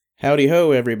Howdy ho,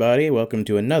 everybody. Welcome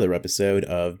to another episode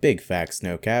of Big Facts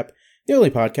No Cap, the only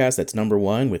podcast that's number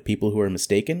one with people who are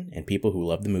mistaken and people who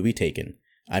love the movie Taken.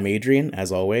 I'm Adrian,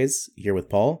 as always, here with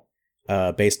Paul.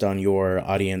 Based on your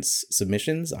audience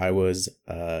submissions, I was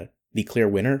the clear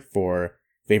winner for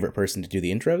favorite person to do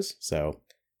the intros, so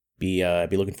be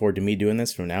looking forward to me doing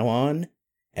this from now on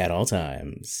at all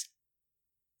times.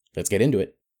 Let's get into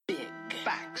it. Big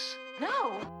facts.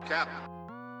 No. Cap.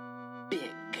 Big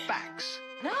facts.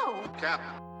 No. Cap.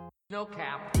 No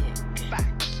cap. Big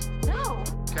facts. No.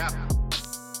 Cap.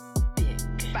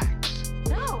 Big facts.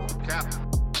 No. Cap.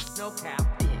 No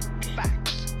cap. Big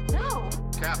facts. No.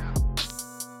 Cap.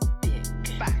 Big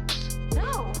facts.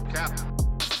 No. Cap.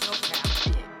 No cap.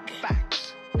 Big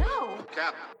facts. No.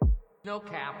 Cap. No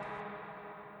cap.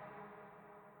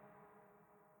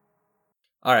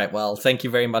 All right, well, thank you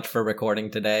very much for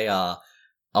recording today.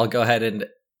 I'll go ahead and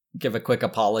give a quick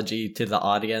apology to the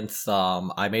audience.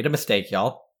 I made a mistake,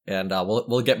 y'all, and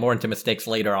we'll get more into mistakes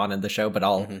later on in the show, but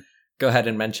I'll go ahead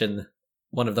and mention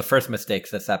one of the first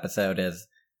mistakes this episode is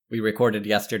we recorded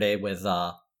yesterday with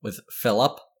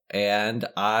Philip, and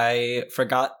I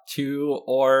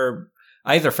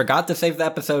either forgot to save the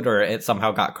episode or it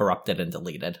somehow got corrupted and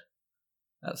deleted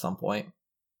at some point.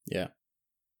 Yeah.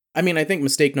 I mean, I think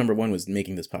mistake number one was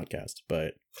making this podcast,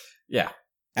 but Yeah.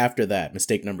 after that,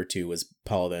 mistake number two was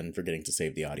Paul then forgetting to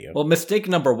save the audio. Well, mistake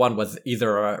number one was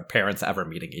either our parents ever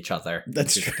meeting each other.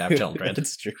 That's to true. have children.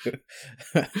 That's true.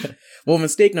 Well,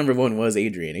 mistake number one was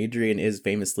Adrian. Adrian is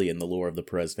famously in the lore of the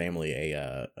Perez family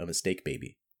a mistake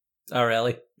baby. Oh,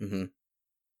 really? Mm-hmm.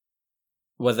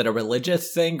 Was it a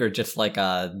religious thing or just like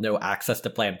a no access to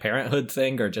Planned Parenthood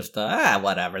thing or just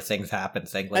whatever, things happen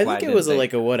thing? Like, I think it was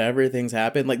like a whatever things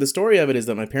happen. Like the story of it is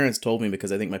that my parents told me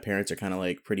because I think my parents are kind of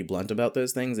like pretty blunt about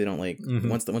those things. They don't like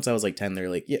once I was like 10,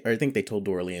 they're like, yeah, or I think they told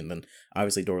Dorley and then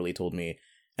obviously Dorley told me.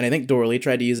 And I think Dorley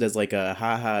tried to use it as like a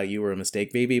haha, you were a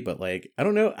mistake baby, but like I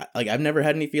don't know, like I've never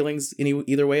had any feelings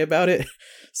either way about it.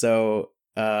 So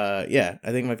yeah,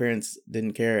 I think my parents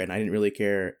didn't care and I didn't really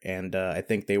care, and I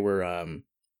think they were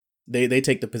they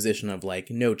take the position of like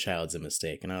no child's a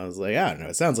mistake, and I was like, I don't know,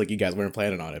 it sounds like you guys weren't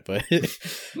planning on it, but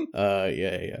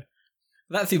yeah.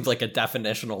 That seems like a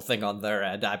definitional thing on their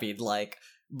end. I mean, like,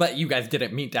 but you guys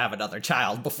didn't mean to have another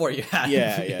child before you had me.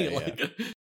 Yeah.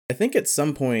 I think at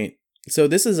some point, so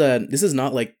this is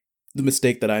not like the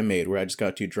mistake that I made where I just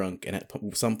got too drunk, and at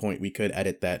some point we could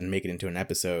edit that and make it into an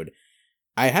episode.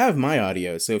 I have my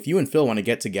audio, so if you and Phil want to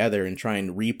get together and try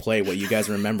and replay what you guys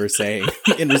remember saying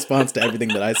in response to everything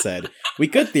that I said, we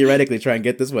could theoretically try and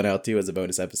get this one out too as a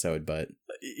bonus episode, but...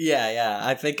 Yeah,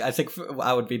 I think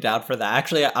I would be down for that.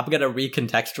 Actually, I'm going to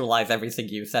recontextualize everything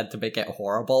you said to make it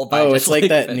horrible. It's like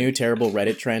that new terrible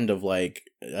Reddit trend of like,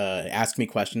 ask me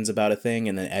questions about a thing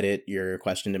and then edit your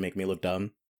question to make me look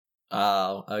dumb.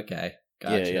 Oh, okay.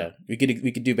 Gotcha. Yeah. We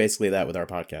could do basically that with our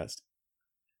podcast.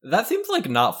 That seems like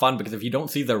not fun because if you don't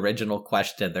see the original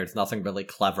question, there's nothing really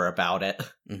clever about it.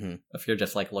 Mm-hmm. If you're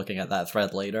just like looking at that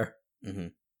thread later. Mm-hmm.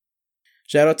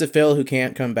 Shout out to Phil who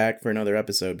can't come back for another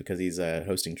episode because he's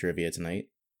hosting trivia tonight.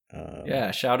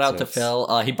 Shout out to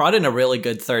Phil. He brought in a really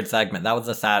good third segment. That was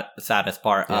the saddest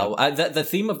part. Yeah. The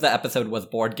theme of the episode was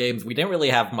board games. We didn't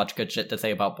really have much good shit to say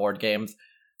about board games.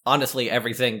 Honestly,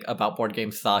 everything about board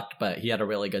games sucked, but he had a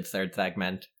really good third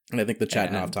segment. And I think the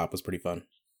chatting off top was pretty fun.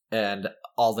 And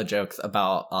all the jokes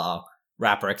about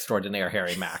rapper extraordinaire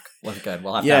Harry Mack was good.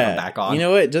 We'll have to have him back on. You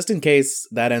know what? Just in case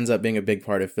that ends up being a big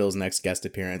part of Phil's next guest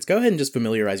appearance, go ahead and just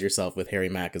familiarize yourself with Harry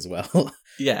Mack as well.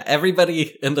 Yeah,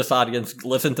 everybody in this audience,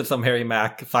 listen to some Harry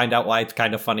Mack, find out why it's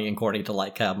kind of funny and corny to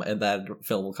like him, and then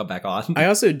Phil will come back on. I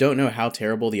also don't know how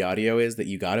terrible the audio is that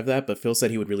you got of that, but Phil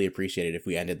said he would really appreciate it if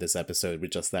we ended this episode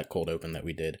with just that cold open that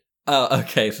we did. Oh,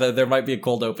 okay, so there might be a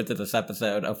cold open to this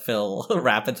episode of Phil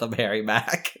rapping some Harry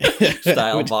Mack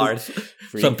style bars.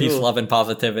 Some peace, love, and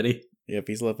positivity. Yeah,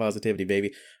 peace, love, positivity,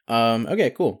 baby. Okay,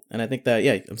 cool. And I think that,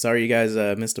 I'm sorry you guys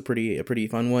missed a pretty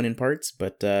fun one in parts,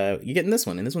 but you're getting this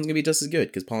one, and this one's gonna be just as good,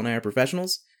 because Paul and I are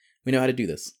professionals. We know how to do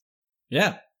this.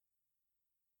 Yeah.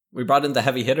 We brought in the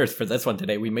heavy hitters for this one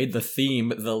today. We made the theme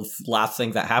the last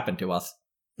thing that happened to us.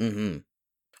 Mm-hmm.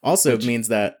 Also means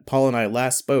that Paul and I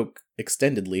last spoke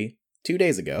extendedly 2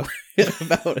 days ago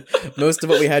about most of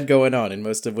what we had going on and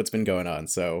most of what's been going on.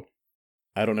 So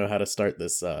I don't know how to start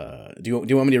this. Do you want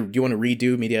to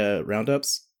redo media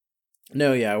roundups?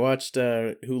 No, yeah, I watched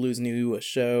Hulu's new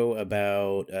show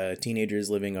about teenagers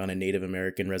living on a Native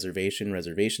American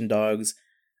reservation dogs.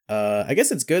 I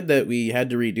guess it's good that we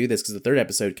had to redo this because the third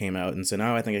episode came out, and so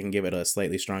now I think I can give it a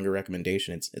slightly stronger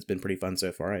recommendation. It's been pretty fun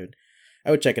so far. I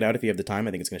would check it out if you have the time.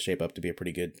 I think it's going to shape up to be a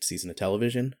pretty good season of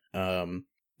television.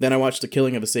 Then I watched The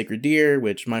Killing of a Sacred Deer,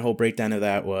 which my whole breakdown of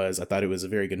that was I thought it was a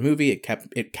very good movie.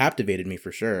 It captivated me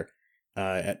for sure.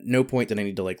 At no point did I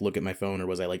need to like look at my phone or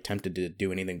was I like tempted to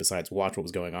do anything besides watch what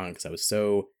was going on because I was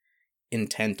so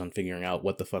intent on figuring out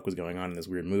what the fuck was going on in this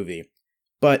weird movie.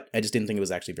 But I just didn't think it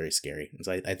was actually very scary. And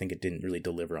so I think it didn't really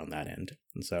deliver on that end.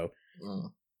 And so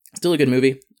still a good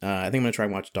movie. I think I'm going to try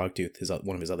and watch Dogtooth,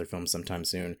 one of his other films sometime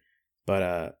soon.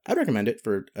 But I'd recommend it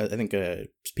for, I think,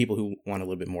 people who want a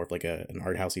little bit more of like an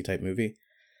art housey type movie.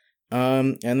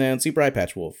 And then Super Eye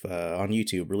Patch Wolf on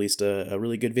YouTube released a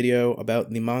really good video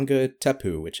about the manga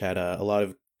Teppu, which had a lot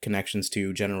of connections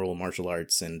to general martial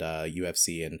arts and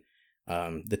UFC and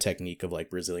the technique of like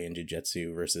Brazilian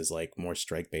Jiu-Jitsu versus like more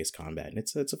strike-based combat. And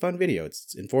it's a fun video.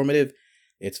 It's informative,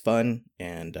 it's fun,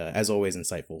 and as always,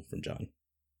 insightful from John.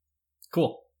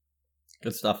 Cool.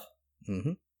 Good stuff.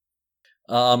 Mm-hmm.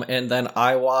 And then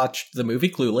I watched the movie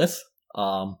Clueless.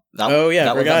 I forgot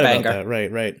about that.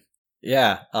 Right.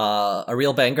 Yeah, a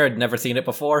real banger. I'd never seen it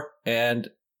before, and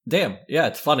damn, yeah,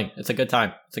 it's funny. It's a good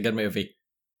time. It's a good movie.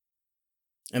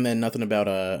 And then nothing about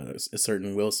a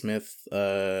certain Will Smith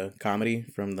comedy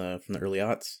from the early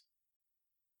aughts.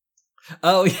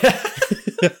 Oh yeah.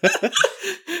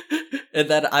 And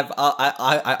then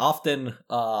I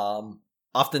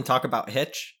often talk about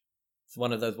Hitch. It's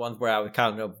one of those ones where I was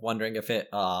kind of wondering if it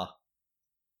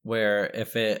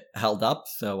held up,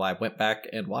 so I went back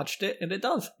and watched it, and it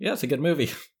does. Yeah, it's a good movie.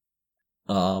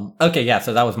 Okay, yeah,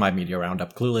 so that was my media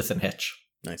roundup. Clueless and Hitch.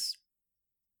 Nice.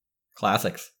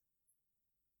 Classics.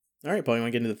 All right, Paul, you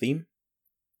want to get into the theme?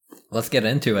 Let's get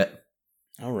into it.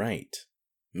 All right.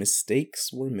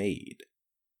 Mistakes were made.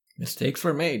 Mistakes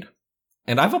were made.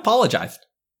 And I've apologized.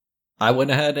 I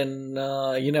went ahead and,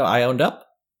 I owned up.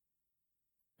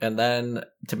 And then,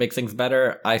 to make things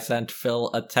better, I sent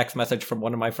Phil a text message from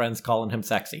one of my friends calling him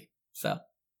sexy. So,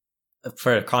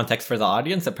 for context for the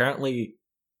audience, apparently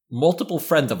multiple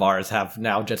friends of ours have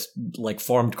now just, like,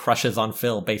 formed crushes on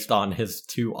Phil based on his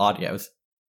 2 audios.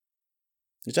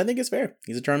 Which I think is fair.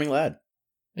 He's a charming lad.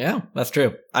 Yeah, that's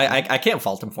true. I can't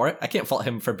fault him for it. I can't fault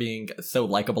him for being so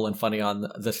likable and funny on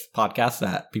this podcast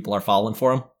that people are falling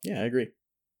for him. Yeah, I agree.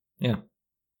 Yeah.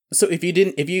 So if you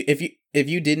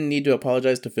didn't need to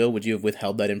apologize to Phil, would you have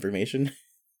withheld that information?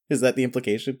 Is that the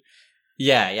implication?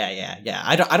 Yeah.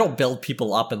 I don't build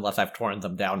people up unless I've torn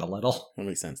them down a little. That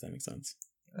makes sense.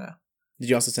 Yeah. Did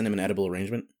you also send him an edible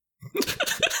arrangement?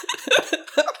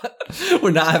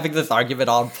 We're not having this argument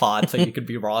on pod, so you could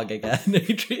be wrong again,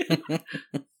 Adrian.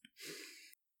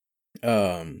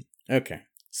 Okay.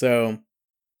 So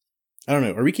I don't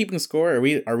know. Are we keeping score? Are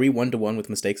we 1-1 with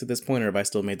mistakes at this point, or have I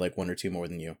still made like 1 or 2 more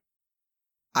than you?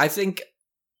 I think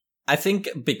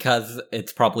because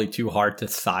it's probably too hard to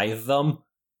size them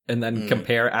and then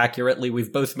compare accurately,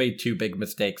 we've both made 2 big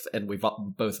mistakes, and we've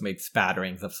both made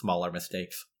spatterings of smaller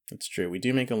mistakes. That's true. We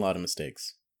do make a lot of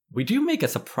mistakes. We do make a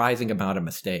surprising amount of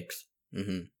mistakes.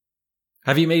 Mm-hmm.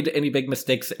 Have you made any big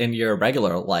mistakes in your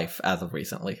regular life as of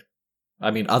recently?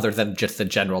 I mean, other than just the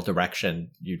general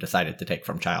direction you decided to take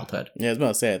from childhood. Yeah, I was about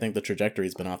to say, I think the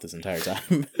trajectory's been off this entire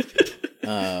time.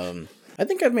 I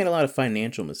think I've made a lot of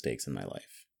financial mistakes in my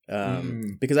life.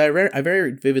 Because I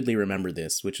very vividly remember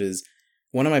this, which is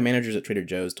one of my managers at Trader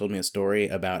Joe's told me a story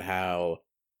about how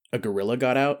a gorilla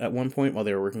got out at one point while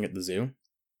they were working at the zoo,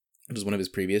 which was one of his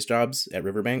previous jobs at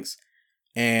Riverbanks.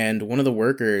 And one of the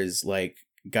workers, like,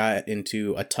 got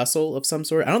into a tussle of some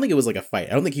sort. I don't think it was like a fight.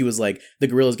 I don't think he was like, the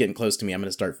gorilla's getting close to me, I'm going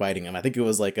to start fighting him. I think it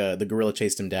was like the gorilla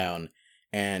chased him down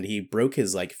and he broke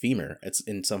his like femur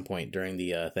in some point during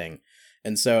the thing.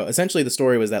 And so essentially the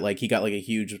story was that like he got like a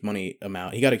huge money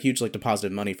amount. He got a huge like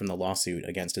deposited money from the lawsuit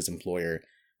against his employer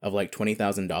of like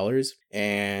 $20,000.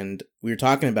 And we were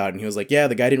talking about it and he was like, yeah,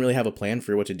 the guy didn't really have a plan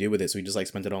for what to do with it. So he just like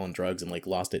spent it all on drugs and like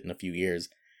lost it in a few years.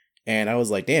 And I was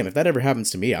like, damn, if that ever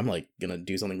happens to me, I'm like gonna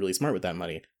do something really smart with that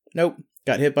money. Nope.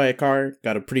 Got hit by a car,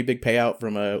 got a pretty big payout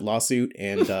from a lawsuit,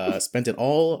 and spent it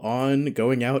all on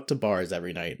going out to bars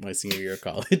every night my senior year of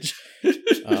college.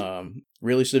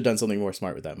 Really should have done something more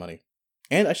smart with that money.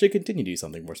 And I should continue to do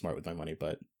something more smart with my money,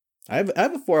 but I have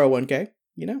a 401k,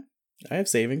 you know? I have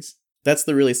savings. That's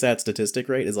the really sad statistic,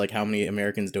 right? Is like how many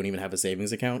Americans don't even have a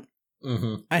savings account.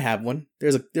 Mm-hmm. I have one.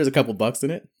 There's a couple bucks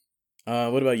in it.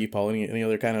 What about you, Paul? Any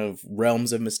other kind of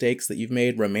realms of mistakes that you've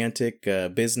made? Romantic,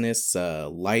 business,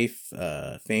 life,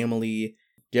 family?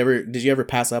 Did you ever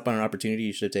pass up on an opportunity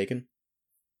you should have taken?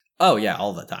 Oh yeah,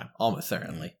 all the time, almost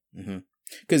certainly. Mm-hmm.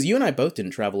 Because you and I both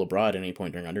didn't travel abroad at any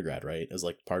point during undergrad, right? As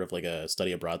like part of like a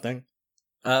study abroad thing.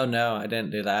 Oh no, I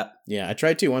didn't do that. Yeah, I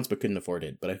tried to once but couldn't afford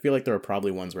it. But I feel like there are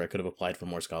probably ones where I could have applied for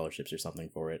more scholarships or something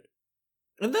for it.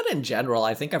 And then in general,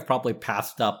 I think I've probably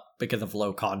passed up because of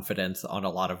low confidence on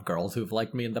a lot of girls who've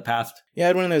liked me in the past. Yeah, I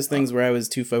had one of those things where I was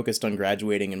too focused on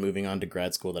graduating and moving on to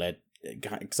grad school that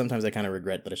sometimes I kind of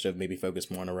regret that I should have maybe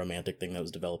focused more on a romantic thing that was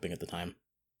developing at the time.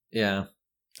 Yeah.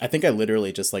 I think I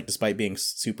literally just, like, despite being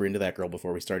super into that girl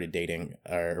before we started dating,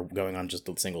 or going on just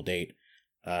a single date,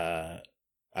 I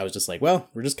was just like, well,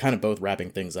 we're just kind of both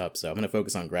wrapping things up, so I'm going to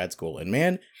focus on grad school. And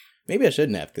man, maybe I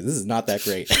shouldn't have, because this is not that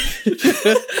great.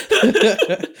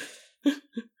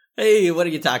 Hey, what are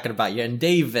you talking about? You're in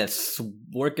Davis,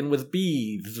 working with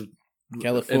bees.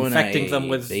 California, infecting them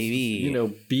with, baby.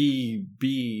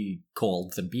 bee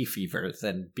colds and bee fevers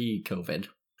and bee COVID.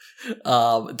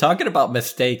 Talking about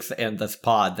mistakes in this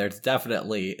pod, there's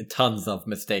definitely tons of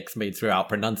mistakes made throughout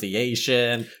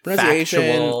pronunciation,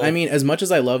 factual. I mean, as much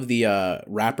as I love the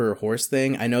rapper horse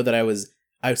thing, I know that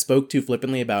I spoke too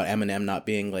flippantly about Eminem not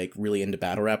being, like, really into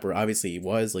battle rap, where obviously he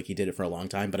was, like, he did it for a long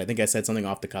time, but I think I said something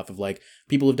off the cuff of, like,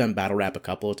 people have done battle rap a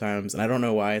couple of times, and I don't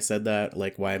know why I said that,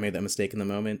 like, why I made that mistake in the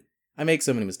moment. I make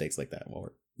so many mistakes like that while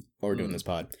we're doing this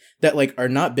pod, that, like, are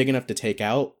not big enough to take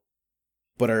out,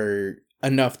 but are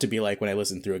enough to be, like, when I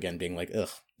listen through again, being like, ugh,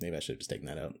 maybe I should have just taken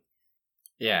that out.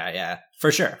 Yeah, for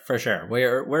sure.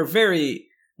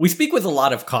 We speak with a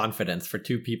lot of confidence for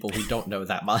two people who don't know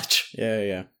that much.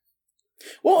 Yeah.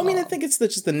 Well, I mean, I think it's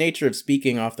just the nature of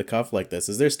speaking off the cuff like this.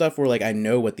 Is there stuff where, like, I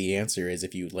know what the answer is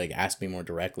if you, like, ask me more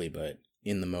directly, but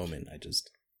in the moment, I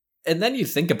just... And then you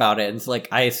think about it, and it's like,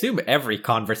 I assume every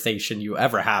conversation you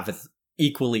ever have is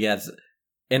equally as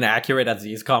inaccurate as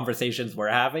these conversations we're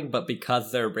having, but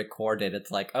because they're recorded,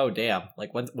 it's like, oh, damn.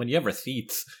 Like, when you have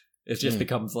receipts, it just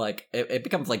becomes like, it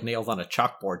becomes like nails on a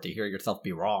chalkboard to hear yourself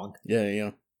be wrong. Yeah.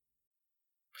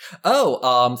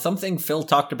 Oh, something Phil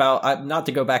talked about, not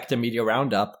to go back to Media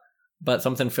Roundup, but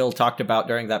something Phil talked about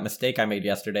during that mistake I made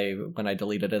yesterday when I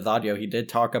deleted his audio. He did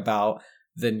talk about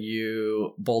the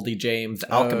new Boldy James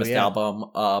Alchemist album,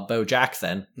 Bo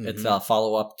Jackson. Mm-hmm. It's a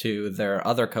follow-up to their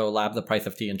other collab, The Price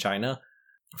of Tea in China.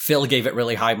 Phil gave it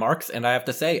really high marks, and I have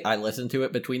to say, I listened to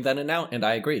it between then and now, and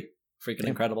I agree. Freaking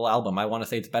incredible album. I want to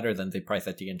say it's better than The Price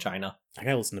of Tea in China. I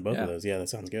gotta listen to both of those. Yeah, that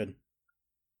sounds good.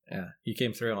 Yeah, he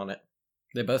came through on it.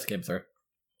 They both came through.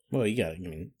 Well,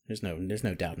 there's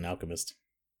no doubt in Alchemist.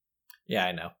 Yeah,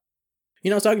 I know.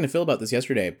 I was talking to Phil about this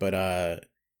yesterday, but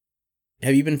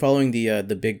have you been following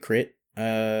the Big Crit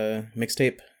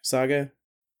mixtape saga?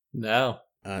 No.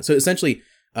 So essentially,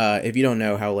 if you don't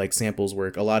know how, like, samples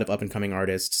work, a lot of up-and-coming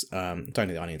artists, I'm talking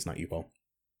to the audience, not you, Paul.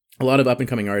 A lot of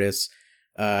up-and-coming artists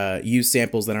use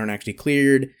samples that aren't actually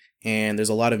cleared, and there's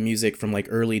a lot of music from, like,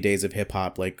 early days of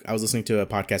hip-hop. Like, I was listening to a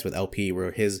podcast with LP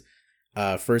where his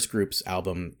first group's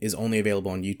album is only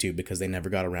available on YouTube because they never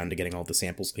got around to getting all the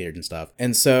samples cleared and stuff.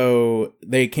 And so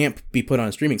they can't be put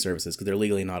on streaming services because they're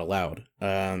legally not allowed.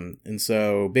 And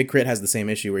so Big Crit has the same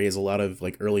issue where he has a lot of,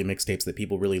 like, early mixtapes that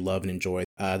people really love and enjoy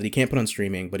that he can't put on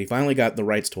streaming, but he finally got the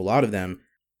rights to a lot of them.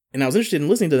 And I was interested in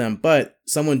listening to them, but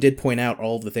someone did point out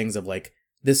all of the things of, like,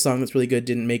 this song that's really good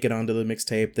didn't make it onto the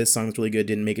mixtape. This song that's really good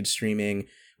didn't make it to streaming.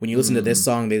 When you listen to this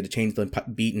song, they had to change the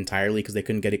beat entirely because they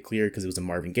couldn't get it clear because it was a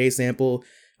Marvin Gaye sample.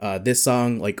 This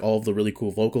song, like, all of the really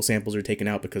cool vocal samples are taken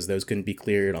out because those couldn't be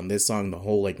cleared. On this song, the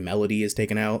whole, like, melody is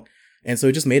taken out. And so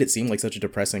it just made it seem like such a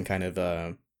depressing kind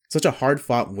of, such a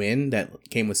hard-fought win that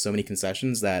came with so many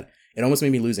concessions that it almost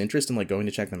made me lose interest in, like, going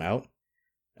to check them out.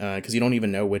 Because you don't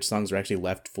even know which songs are actually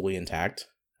left fully intact.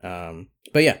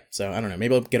 But yeah, so I don't know.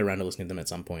 Maybe I'll get around to listening to them at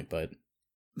some point, but...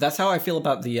 That's how I feel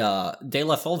about the De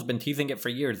La Soul's been teasing it for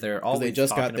years. They're always they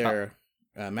just got their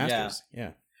masters.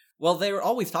 Yeah. Well, they were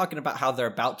always talking about how they're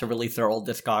about to release their old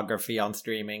discography on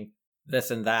streaming,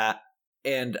 this and that.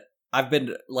 And I've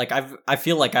been like, I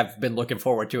feel like I've been looking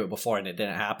forward to it before, and it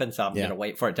didn't happen. So I'm gonna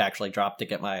wait for it to actually drop to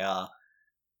get my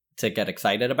to get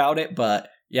excited about it. But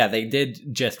yeah, they did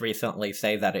just recently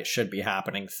say that it should be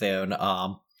happening soon.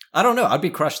 I don't know. I'd be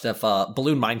crushed if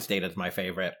Balloon Mind State is my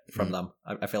favorite from them.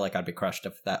 I feel like I'd be crushed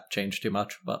if that changed too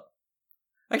much. But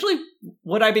actually,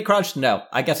 would I be crushed? No.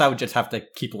 I guess I would just have to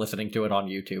keep listening to it on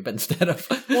YouTube instead of.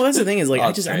 Well, that's the thing is, like,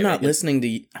 I'm not listening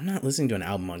to an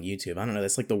album on YouTube. I don't know.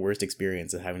 That's like the worst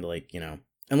experience of having to, like,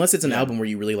 unless it's an album where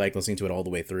you really like listening to it all the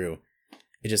way through.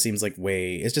 It just seems like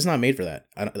it's just not made for that.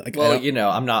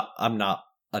 I'm not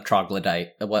a troglodyte,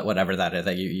 whatever that is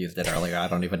that you used it earlier. I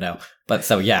don't even know. But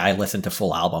so, yeah, I listen to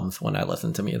full albums when I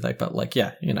listen to music. But, like,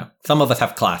 yeah, some of us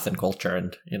have class and culture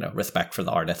and, respect for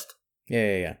the artist.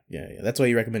 Yeah. That's why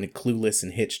you recommended Clueless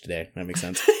and Hitch today. That makes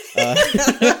sense.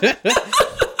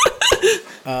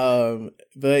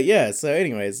 But yeah, so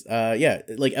anyways,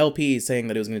 like LP saying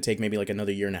that it was going to take maybe like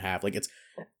another year and a half. Like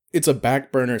it's a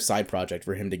back burner side project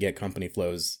for him to get Company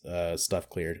Flow's stuff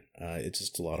cleared. It's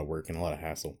just a lot of work and a lot of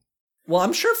hassle. Well,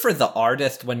 I'm sure for the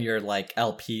artist, when you're like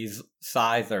LP's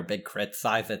size or Big Crit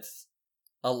size, it's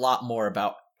a lot more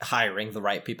about hiring the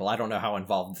right people. I don't know how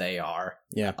involved they are.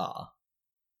 Yeah.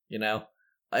 You know?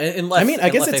 Unless, I mean, I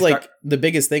guess unless it's they like the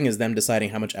biggest thing is them deciding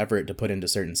how much effort to put into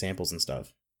certain samples and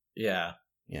stuff. Yeah.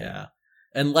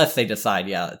 Unless they decide,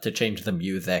 to change the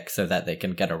music so that they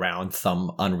can get around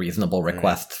some unreasonable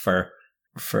requests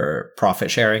for profit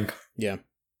sharing. Yeah.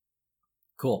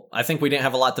 Cool. I think we didn't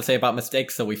have a lot to say about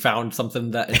mistakes, so we found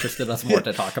something that interested us more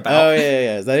to talk about. Oh,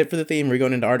 yeah. Is that it for the theme? We're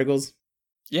going into articles?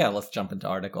 Yeah, let's jump into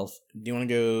articles. Do you want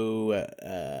to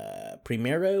go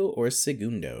primero or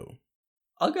segundo?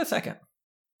 I'll go second.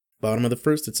 Bottom of the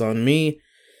first, it's on me.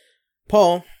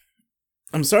 Paul,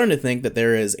 I'm starting to think that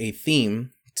there is a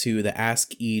theme to the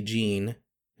Ask E. Gene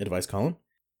advice column.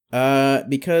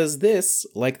 Because this,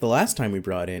 like the last time we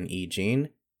brought in E. Gene,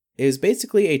 is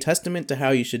basically a testament to how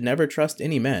you should never trust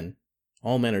any men.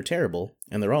 All men are terrible,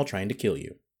 and they're all trying to kill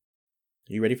you.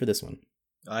 Are you ready for this one?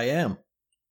 I am.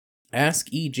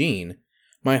 Ask E. Gene,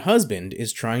 my husband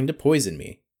is trying to poison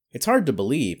me. It's hard to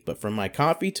believe, but from my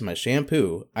coffee to my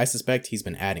shampoo, I suspect he's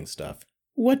been adding stuff.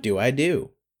 What do I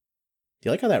do? Do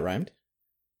you like how that rhymed?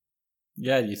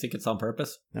 Yeah, you think it's on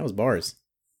purpose? That was bars.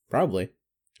 Probably.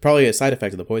 Probably a side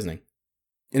effect of the poisoning.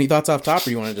 Any thoughts off top, or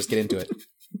do you want to just get into it?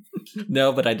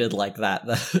 No, but I did like that.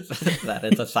 That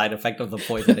it's a side effect of the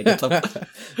poisoning.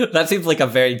 That seems like a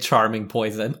very charming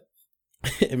poison.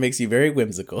 It makes you very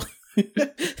whimsical.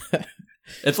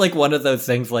 It's like one of those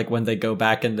things like when they go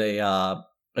back and they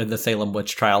in the Salem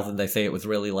witch trials and they say it was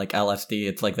really like LSD.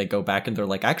 It's like they go back and they're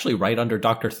like, actually right under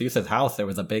Dr. Seuss's house there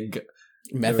was a big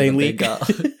methane leak.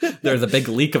 There's a big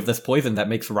leak of this poison that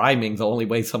makes rhyming the only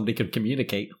way somebody could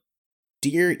communicate.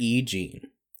 Dear E. Gene,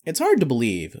 it's hard to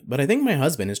believe, but I think my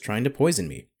husband is trying to poison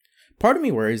me. Part of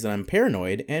me worries that I'm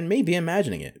paranoid and may be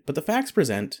imagining it, but the facts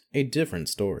present a different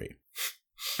story.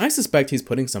 I suspect he's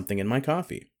putting something in my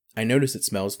coffee. I notice it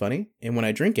smells funny, and when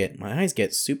I drink it, my eyes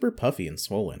get super puffy and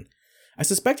swollen. I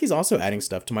suspect he's also adding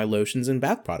stuff to my lotions and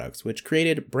bath products, which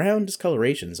created brown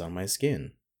discolorations on my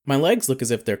skin. My legs look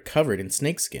as if they're covered in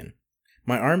snakeskin.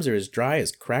 My arms are as dry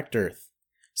as cracked earth.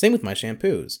 Same with my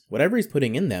shampoos. Whatever he's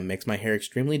putting in them makes my hair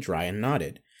extremely dry and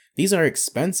knotted. These are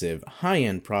expensive,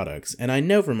 high-end products, and I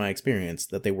know from my experience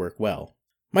that they work well.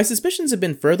 My suspicions have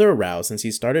been further aroused since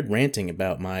he started ranting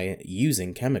about my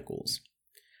using chemicals.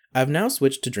 I've now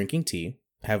switched to drinking tea,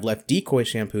 have left decoy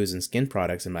shampoos and skin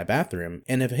products in my bathroom,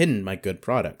 and have hidden my good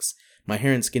products. My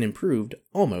hair and skin improved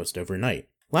almost overnight.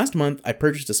 Last month, I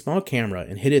purchased a small camera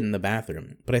and hid it in the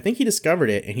bathroom, but I think he discovered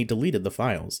it and he deleted the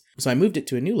files. So I moved it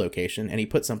to a new location and he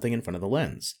put something in front of the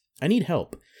lens. I need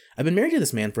help. I've been married to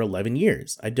this man for 11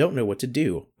 years. I don't know what to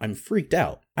do. I'm freaked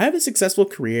out. I have a successful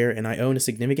career and I own a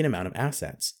significant amount of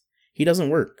assets. He doesn't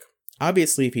work.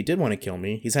 Obviously, if he did want to kill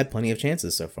me, he's had plenty of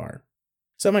chances so far.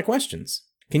 So my questions.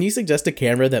 Can you suggest a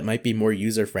camera that might be more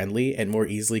user-friendly and more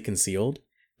easily concealed?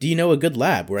 Do you know a good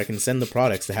lab where I can send the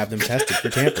products to have them tested for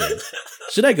tampering?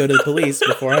 Should I go to the police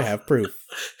before I have proof?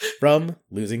 From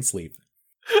Losing Sleep.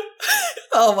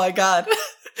 Oh my god.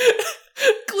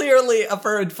 Clearly, if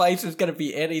her advice is going to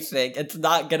be anything, it's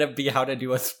not going to be how to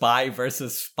do a spy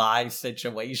versus spy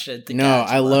situation. No,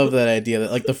 I love that idea.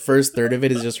 That like the first third of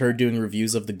it is just her doing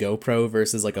reviews of the GoPro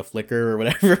versus like a Flickr or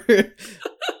whatever.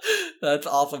 That's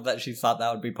awesome that she thought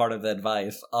that would be part of the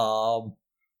advice.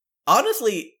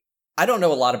 Honestly, I don't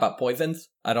know a lot about poisons.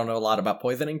 I don't know a lot about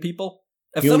poisoning people.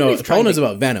 If you know, Paul knows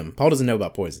about venom. Paul doesn't know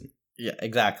about poison. Yeah,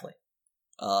 exactly.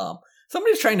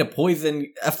 Somebody's trying to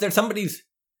poison. If there's somebody's,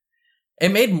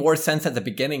 it made more sense at the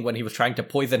beginning when he was trying to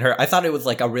poison her. I thought it was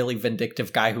like a really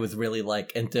vindictive guy who was really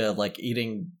like into like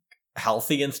eating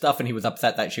healthy and stuff, and he was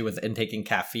upset that she was intaking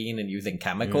caffeine and using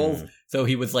chemicals. So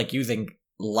he was like using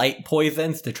light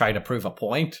poisons to try to prove a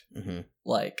point,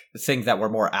 like things that were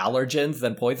more allergens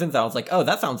than poisons. I was like, oh,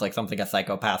 that sounds like something a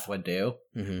psychopath would do.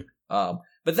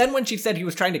 But then when she said he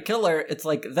was trying to kill her, it's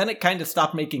like, then it kind of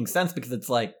stopped making sense because it's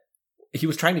like, he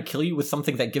was trying to kill you with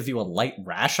something that gives you a light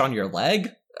rash on your leg.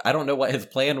 I don't know what his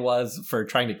plan was for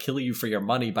trying to kill you for your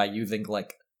money by using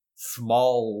like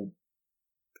small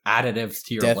additives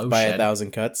to your Death lotion. by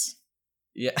 1,000 cuts.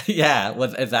 Yeah.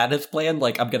 Is that his plan?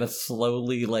 Like, I'm gonna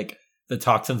slowly, like, the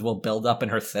toxins will build up in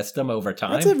her system over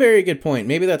time? That's a very good point.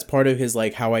 Maybe that's part of his,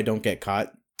 like, how I don't get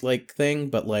caught, like, thing.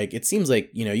 But, like, it seems like,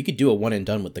 you know, you could do a one and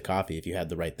done with the coffee if you had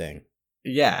the right thing.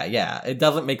 Yeah. It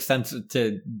doesn't make sense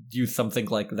to use something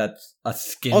like that's a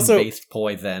skin-based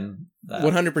poison.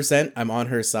 100%, I'm on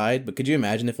her side, but could you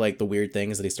imagine if, like, the weird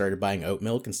thing is that he started buying oat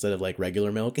milk instead of, like,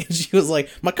 regular milk, and she was like,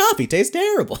 my coffee tastes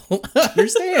terrible. I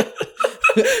understand.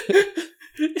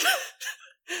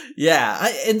 Yeah,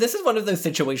 and this is one of those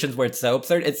situations where it's so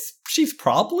absurd. She's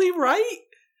probably right.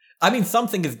 I mean,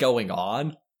 something is going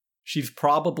on. She's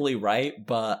probably right,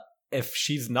 but if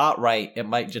she's not right, it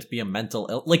might just be a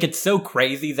mental like, it's so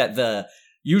crazy that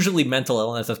usually mental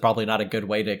illness is probably not a good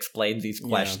way to explain these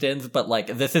questions, but, like,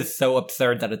 this is so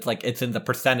absurd that it's like it's in the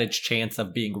percentage chance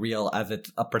of being real as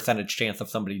it's a percentage chance of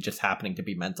somebody just happening to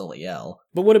be mentally ill.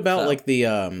 But what about, like,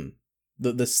 the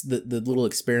little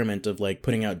experiment of, like,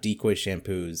 putting out decoy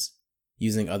shampoos,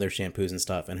 using other shampoos and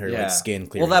stuff, and her like skin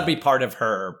clearing. Well, that'd be part of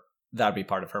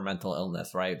her mental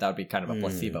illness, right? That would be kind of a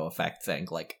placebo effect thing.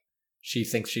 Like, she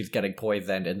thinks she's getting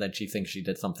poisoned, and then she thinks she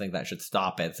did something that should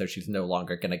stop it, so she's no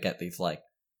longer gonna get these, like,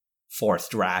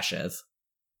 forced rashes.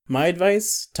 My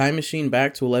advice: time machine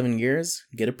back to 11 years,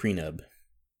 get a prenub.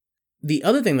 The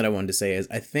other thing that I wanted to say is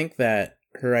I think that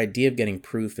her idea of getting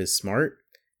proof is smart.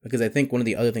 Because I think one of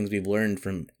the other things we've learned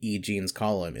from E. Jean's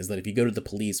column is that if you go to the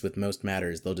police with most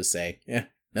matters, they'll just say, yeah,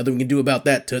 nothing we can do about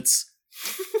that, toots.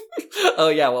 Oh,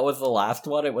 yeah, what was the last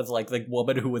one? It was, like, the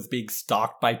woman who was being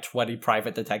stalked by 20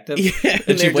 private detectives. Yeah,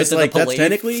 and she went to like, that's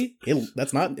technically,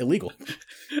 that's not illegal.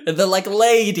 And they're like,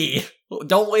 lady,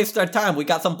 don't waste our time. We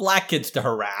got some black kids to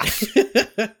harass.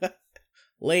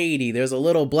 Lady, there's a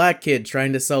little black kid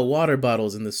trying to sell water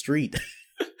bottles in the street.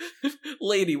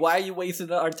 Lady, why are you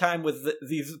wasting our time with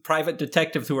these private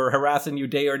detectives who are harassing you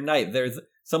day or night? There's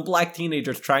some black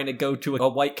teenagers trying to go to a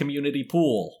white community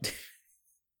pool.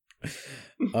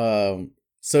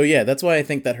 So yeah, that's why I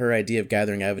think that her idea of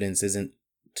gathering evidence isn't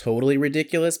totally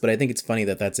ridiculous, but I think it's funny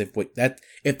that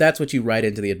if that's what you write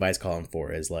into the advice column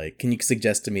for, is like, can you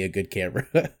suggest to me a good camera?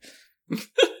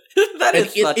 That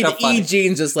is such a funny... E.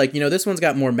 Jean's just like, this one's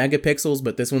got more megapixels,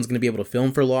 but this one's going to be able to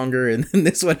film for longer, and then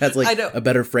this one has, like, a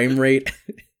better frame rate.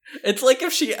 It's like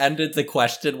if she ended the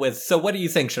question with, so what do you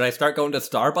think? Should I start going to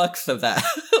Starbucks so that...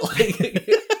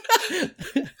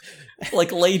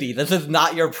 like, lady, this is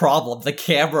not your problem. The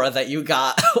camera that you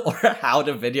got or how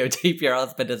to videotape your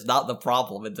husband is not the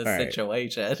problem in this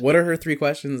situation. What are her 3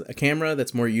 questions? A camera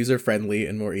that's more user-friendly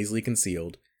and more easily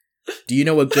concealed. Do you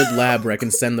know a good lab where I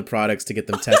can send the products to get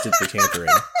them tested for tampering?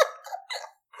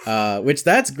 Which,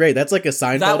 that's great. That's like a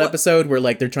Seinfeld episode where,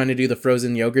 like, they're trying to do the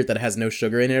frozen yogurt that has no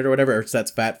sugar in it or whatever, or that's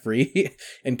fat-free,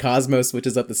 and Cosmo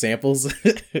switches up the samples.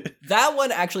 That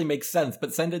one actually makes sense,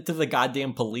 but send it to the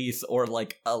goddamn police or,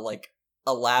 like a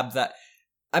lab that...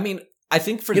 I mean, I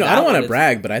think for that I don't want to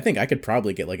brag, but I think I could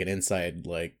probably get, like, an inside,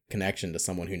 like, connection to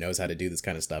someone who knows how to do this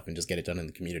kind of stuff and just get it done in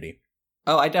the community.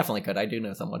 Oh, I definitely could. I do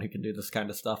know someone who can do this kind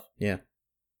of stuff. Yeah.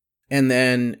 And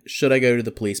then, should I go to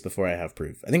the police before I have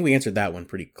proof? I think we answered that one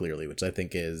pretty clearly, which I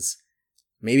think is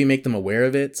maybe make them aware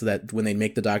of it so that when they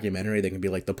make the documentary, they can be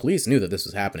like, the police knew that this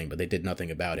was happening, but they did nothing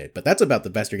about it. But that's about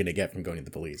the best you're going to get from going to the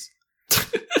police.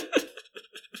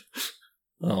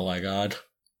 Oh my god.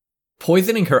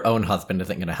 Poisoning her own husband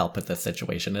isn't going to help with this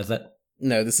situation, is it?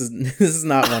 No, this is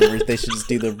not one where they should just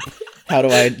do the, how do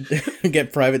I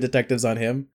get private detectives on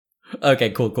him? Okay,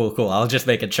 cool. I'll just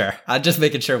making sure.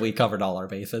 We covered all our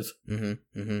bases.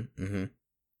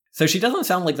 So she doesn't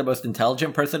sound like the most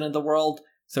intelligent person in the world,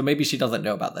 so maybe she doesn't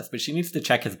know about this, but she needs to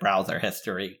check his browser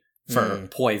history for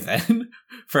poison,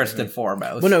 first and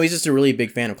foremost. Well, no, he's just a really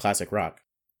big fan of classic rock.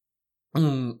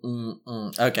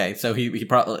 Okay, so he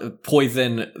probably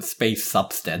poison space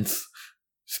substance.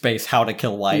 Space how to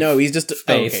kill life. No, he's just...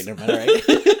 Space. Okay, never mind, all right.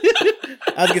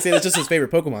 I was going to say, that's just his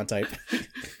favorite Pokemon type.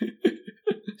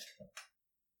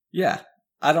 Yeah,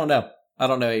 I don't know,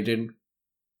 Adrian.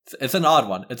 It's an odd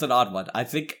one. I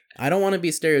think... I don't want to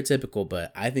be stereotypical,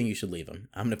 but I think you should leave him.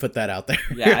 I'm going to put that out there.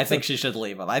 Yeah, I think she should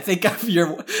leave him. I think if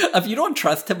you don't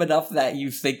trust him enough that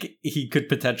you think he could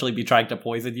potentially be trying to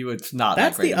poison you, it's not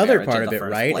That's that great the other part of of it,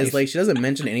 right? Place. Is like she doesn't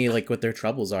mention any like what their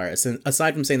troubles are.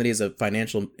 Aside from saying that he has a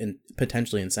financial and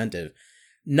potentially incentive,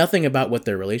 nothing about what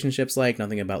their relationship's like,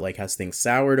 nothing about like has things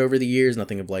soured over the years,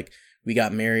 nothing of like we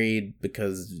got married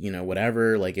because,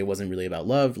 whatever, like it wasn't really about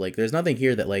love. Like there's nothing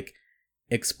here that like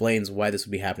explains why this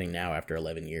would be happening now after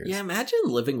 11 years. Yeah, imagine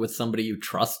living with somebody you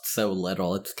trust so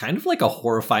little. It's kind of like a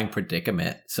horrifying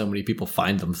predicament so many people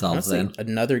find themselves in.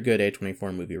 Another good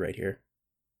A24 movie right here.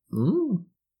 Ooh.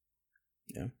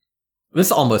 Yeah.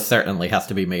 This almost certainly has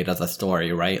to be made as a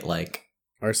story, right? Like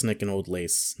Arsenic and Old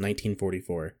Lace,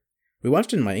 1944. We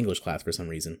watched it in my English class for some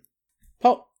reason.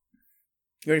 Paul,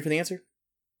 you ready for the answer?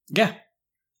 Yeah.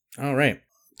 All right.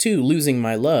 To Losing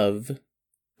My Love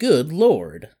Good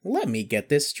Lord, let me get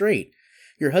this straight.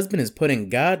 Your husband is putting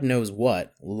God knows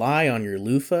what, lye on your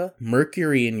loofah,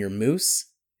 mercury in your mousse?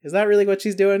 Is that really what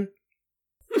she's doing?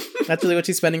 That's really what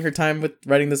she's spending her time with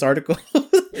writing this article?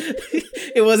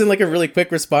 It wasn't like a really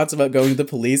quick response about going to the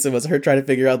police. It was her trying to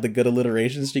figure out the good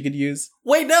alliterations she could use.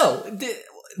 Wait, no.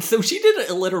 So she did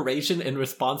an alliteration in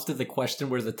response to the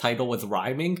question where the title was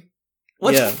rhyming?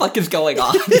 What the fuck is going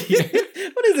on here?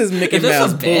 What is this Mickey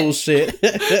Mouse bullshit?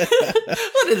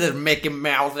 What is this Mickey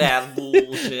Mouse ass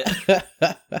bullshit?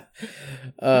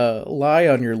 Lye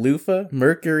on your loofah,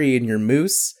 mercury in your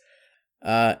mousse.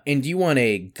 And you want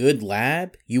a good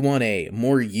lab? You want a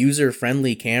more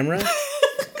user-friendly camera?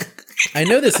 I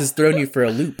know this has thrown you for a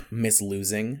loop, Miss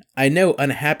Losing. I know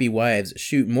unhappy wives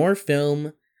shoot more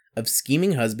film of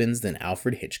scheming husbands than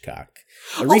Alfred Hitchcock.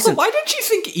 Also, why did she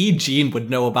think E. Jean would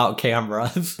know about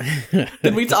cameras?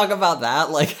 Did we talk about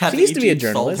that? Like, has she used to be a sold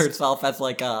journalist. herself as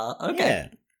like a... Okay.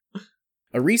 Yeah.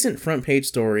 A recent front page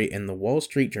story in the Wall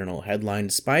Street Journal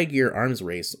headlined Spy Gear Arms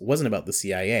Race wasn't about the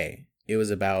CIA. It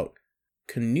was about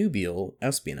connubial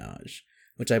espionage,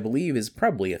 which I believe is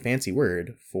probably a fancy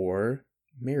word for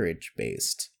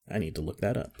marriage-based. I need to look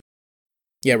that up.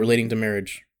 Yeah, relating to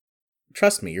marriage.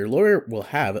 Trust me, your lawyer will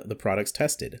have the products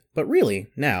tested. But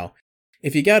really, now,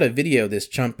 if you gotta video this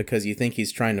chump because you think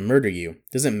he's trying to murder you,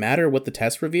 does it matter what the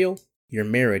tests reveal? Your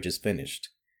marriage is finished.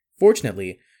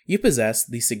 Fortunately, you possess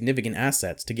the significant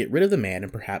assets to get rid of the man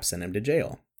and perhaps send him to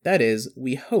jail. That is,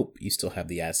 we hope you still have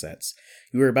the assets.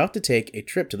 You are about to take a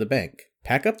trip to the bank,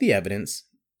 pack up the evidence,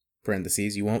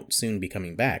 parentheses, you won't soon be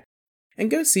coming back, and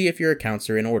go see if your accounts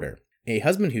are in order. A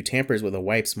husband who tampers with a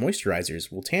wife's moisturizers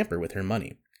will tamper with her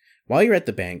money. While you're at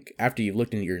the bank, after you've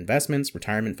looked into your investments,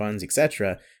 retirement funds,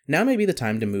 etc., now may be the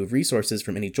time to move resources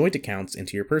from any joint accounts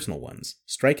into your personal ones,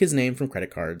 strike his name from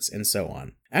credit cards, and so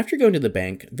on. After going to the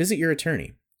bank, visit your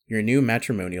attorney, your new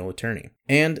matrimonial attorney,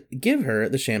 and give her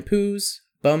the shampoos,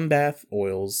 bum bath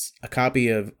oils, a copy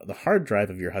of the hard drive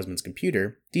of your husband's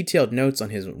computer, detailed notes on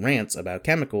his rants about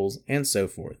chemicals, and so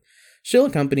forth. She'll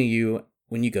accompany you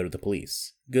when you go to the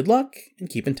police. Good luck, and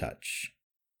keep in touch.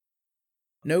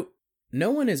 Note, no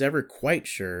one is ever quite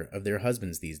sure of their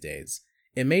husbands these days.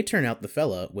 It may turn out the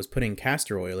fella was putting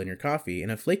castor oil in your coffee in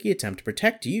a flaky attempt to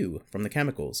protect you from the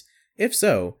chemicals. If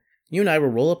so, you and I will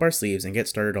roll up our sleeves and get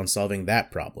started on solving that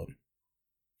problem.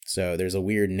 So there's a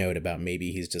weird note about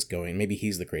maybe he's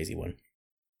the crazy one.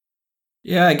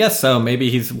 Yeah, I guess so. Maybe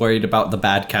he's worried about the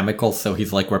bad chemicals, so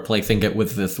he's like replacing it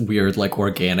with this weird like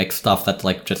organic stuff that's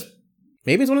like just...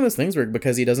 Maybe it's one of those things where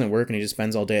because he doesn't work and he just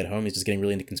spends all day at home, he's just getting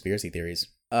really into conspiracy theories.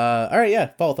 Alright, yeah,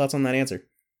 Paul, thoughts on that answer?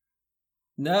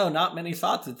 No, not many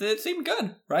thoughts. It seemed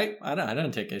good, right? I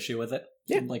don't take issue with it.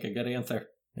 Yeah. Seemed like a good answer.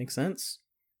 Makes sense.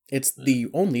 It's the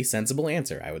only sensible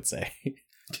answer, I would say.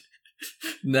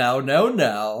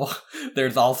 No.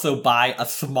 There's also buy a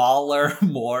smaller,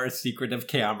 more secretive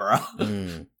camera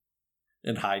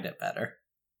and hide it better.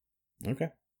 Okay.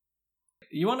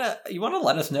 You wanna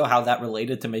let us know how that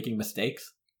related to making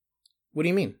mistakes? What do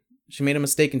you mean? She made a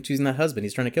mistake in choosing that husband.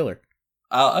 He's trying to kill her.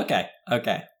 Oh, okay.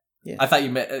 Yeah. I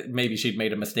thought maybe she'd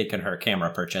made a mistake in her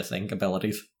camera purchasing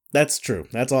abilities. That's true.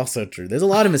 That's also true. There's a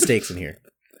lot of mistakes in here.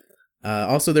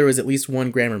 Also, there was at least one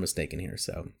grammar mistake in here,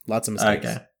 so lots of mistakes.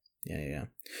 Okay. Yeah.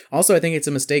 Also, I think it's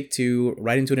a mistake to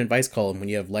write into an advice column when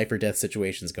you have life or death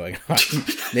situations going on.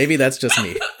 Maybe that's just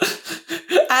me.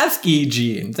 Ask E.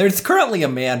 Jean. There's currently a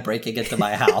man breaking into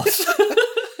my house.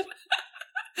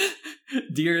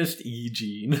 Dearest E.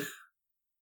 Jean.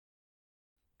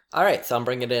 Alright, so I'm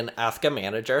bringing in Ask a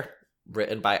Manager,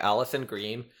 written by Allison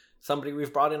Green, somebody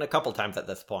we've brought in a couple times at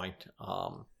this point.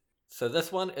 So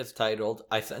this one is titled,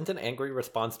 I sent an angry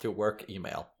response to work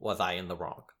email. Was I in the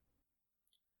wrong?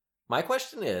 My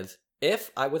question is,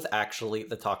 if I was actually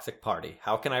the toxic party,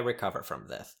 how can I recover from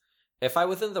this? If I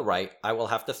was in the right, I will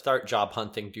have to start job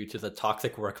hunting due to the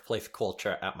toxic workplace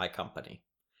culture at my company.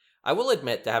 I will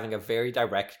admit to having a very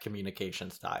direct communication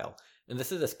style, and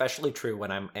this is especially true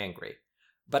when I'm angry.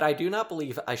 But I do not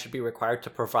believe I should be required to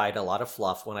provide a lot of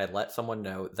fluff when I let someone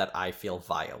know that I feel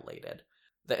violated.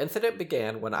 The incident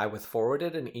began when I was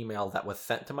forwarded an email that was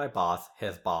sent to my boss,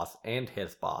 and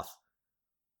his boss.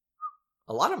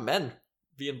 A lot of men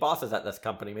being bosses at this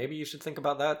company. Maybe you should think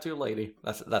about that too, lady.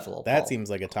 That's a little. That Paul. seems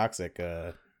like a toxic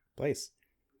place.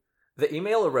 The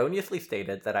email erroneously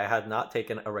stated that I had not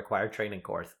taken a required training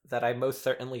course, that I most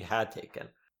certainly had taken.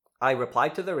 I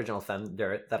replied to the original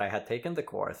sender that I had taken the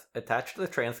course, attached the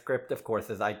transcript of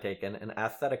courses I'd taken, and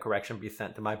asked that a correction be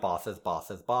sent to my boss's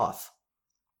boss's boss.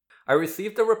 I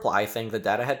received a reply saying the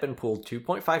data had been pulled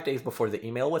 2.5 days before the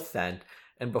email was sent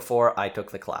and before I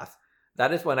took the class.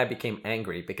 That is when I became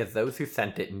angry because those who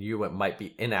sent it knew it might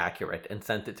be inaccurate and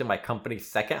sent it to my company's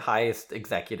second highest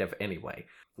executive anyway,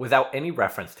 without any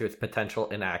reference to its potential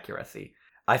inaccuracy.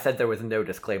 I said there was no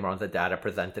disclaimer on the data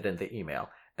presented in the email.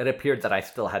 It appeared that I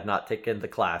still had not taken the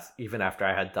class even after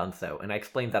I had done so, and I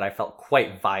explained that I felt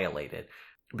quite violated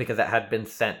because it had been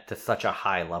sent to such a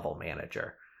high-level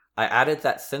manager. I added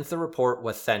that since the report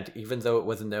was sent even though it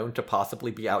was known to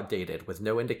possibly be outdated, with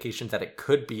no indication that it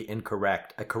could be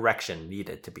incorrect, a correction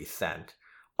needed to be sent.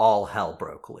 All hell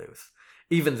broke loose.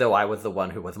 Even though I was the one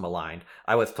who was maligned,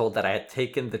 I was told that I had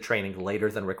taken the training later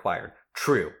than required.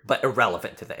 True, but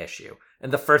irrelevant to the issue.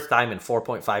 And the first time in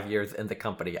 4.5 years in the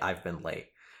company I've been late.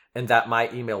 And that my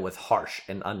email was harsh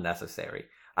and unnecessary.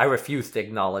 I refused to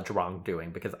acknowledge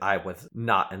wrongdoing because I was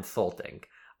not insulting.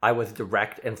 I was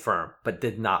direct and firm, but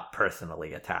did not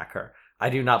personally attack her. I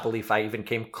do not believe I even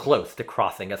came close to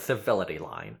crossing a civility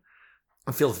line.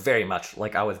 It feels very much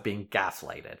like I was being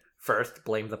gaslighted. First,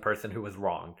 blame the person who was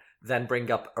wrong, then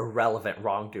bring up irrelevant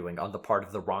wrongdoing on the part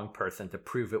of the wrong person to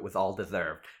prove it was all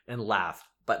deserved, and last,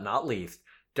 but not least,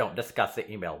 don't discuss the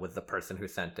email with the person who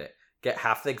sent it. Get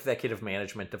half the executive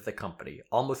management of the company,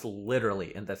 almost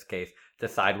literally in this case, to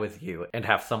side with you and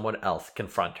have someone else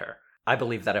confront her. I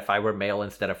believe that if I were male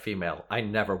instead of female, I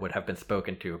never would have been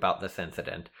spoken to about this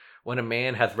incident. When a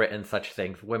man has written such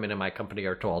things, women in my company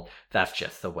are told, that's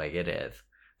just the way it is.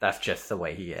 That's just the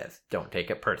way he is. Don't take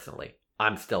it personally.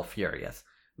 I'm still furious.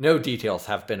 No details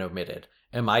have been omitted.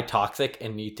 Am I toxic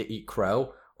and need to eat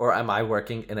crow? Or am I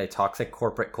working in a toxic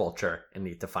corporate culture and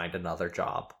need to find another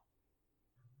job?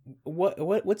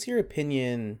 What's your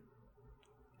opinion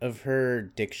of her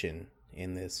diction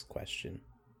in this question?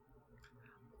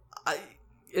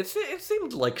 It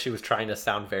seemed like she was trying to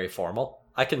sound very formal.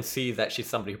 I can see that she's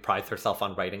somebody who prides herself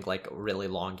on writing like really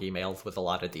long emails with a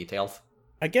lot of details.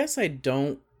 I guess I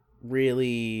don't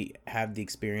really have the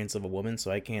experience of a woman, so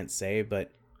I can't say,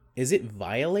 but is it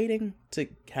violating to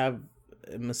have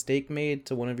a mistake made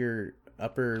to one of your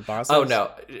upper bosses? Oh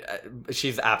no,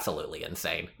 she's absolutely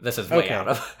insane. This is way out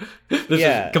of this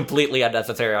is completely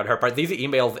unnecessary on her part. These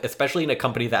emails, especially in a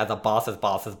company that has a boss's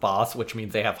boss's boss, which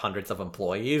means they have hundreds of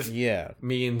employees,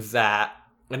 means that,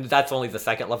 and that's only the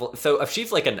second level. So if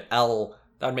she's like an L,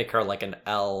 that would make her like an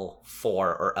L4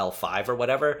 or L5 or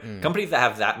whatever. Companies that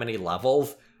have that many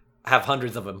levels have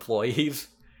hundreds of employees,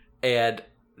 and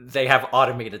they have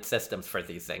automated systems for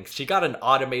these things. She got an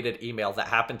automated email that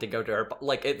happened to go to her.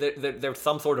 Like, there's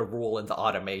some sort of rule in the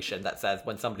automation that says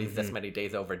when somebody's this many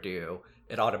days overdue,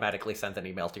 it automatically sends an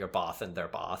email to your boss and their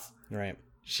boss. Right.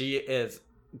 She is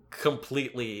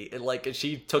completely, like,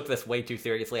 she took this way too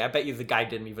seriously. I bet you the guy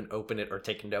didn't even open it or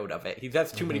take note of it. He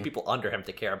has too many people under him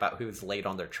to care about who's late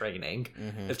on their training.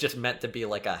 It's just meant to be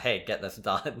like a, hey, get this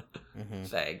done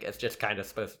thing. It's just kind of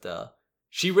supposed to...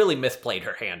 She really misplayed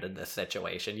her hand in this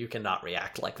situation. You cannot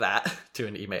react like that to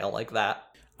an email like that.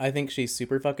 I think she's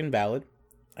super fucking valid.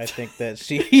 I think that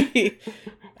she...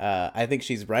 I think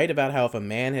she's right about how if a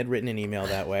man had written an email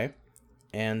that way.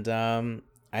 And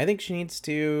I think she needs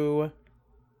to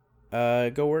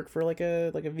go work for like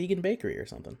a vegan bakery or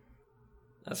something.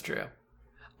 That's true.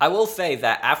 I will say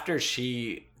that after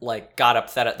she like got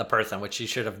upset at the person, which she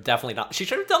should have definitely not. She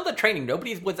should have done the training.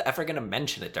 Nobody was ever going to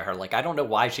mention it to her. Like, I don't know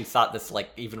why she thought this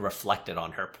like even reflected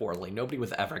on her poorly. Nobody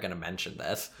was ever going to mention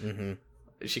this.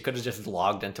 She could have just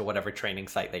logged into whatever training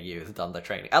site they used, done the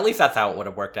training. At least that's how it would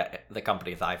have worked at the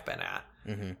companies I've been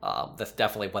at. This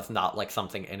definitely was not like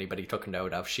something anybody took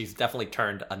note of. She's definitely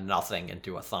turned a nothing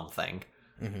into a something.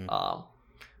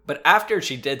 But after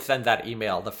she did send that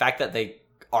email, the fact that they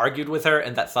argued with her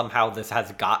and that somehow this has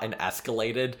gotten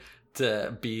escalated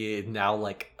to be now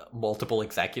like multiple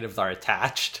executives are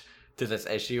attached to this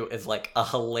issue is like a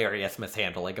hilarious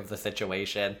mishandling of the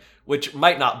situation, which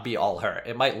might not be all her.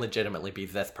 It might legitimately be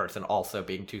this person also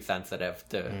being too sensitive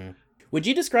to... Would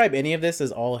you describe any of this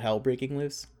as all hell breaking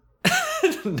loose?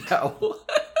 No.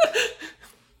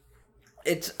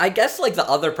 It's, I guess, like, the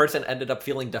other person ended up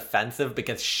feeling defensive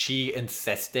because she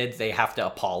insisted they have to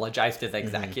apologize to the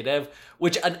executive,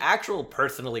 which an actual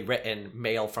personally written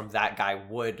mail from that guy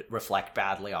would reflect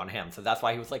badly on him. So that's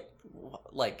why he was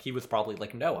like, he was probably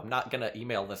like, no, I'm not gonna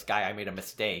email this guy. I made a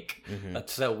mistake.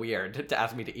 That's so weird to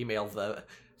ask me to email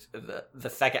the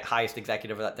second highest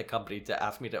executive at the company to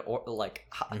ask me to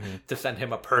to send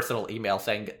him a personal email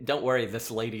saying, don't worry, this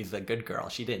lady's a good girl.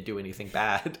 She didn't do anything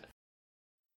bad.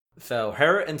 So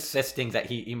her insisting that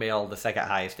he email the second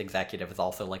highest executive is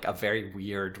also like a very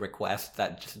weird request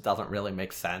that just doesn't really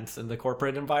make sense in the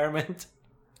corporate environment.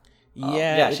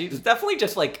 Yeah, she's definitely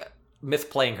just like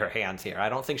misplaying her hands here. I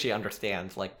don't think she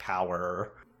understands like power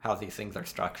or how these things are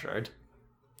structured.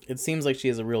 It seems like she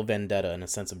has a real vendetta and a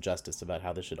sense of justice about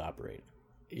how this should operate.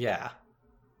 Yeah.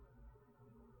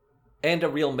 And a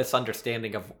real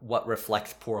misunderstanding of what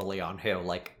reflects poorly on who.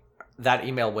 Like, that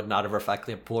email would not have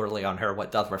reflected poorly on her.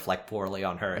 What does reflect poorly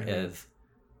on her is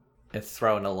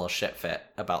throwing a little shit fit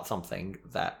about something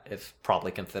that is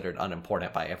probably considered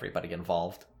unimportant by everybody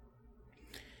involved.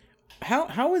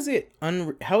 How is it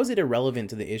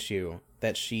irrelevant to the issue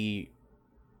that she...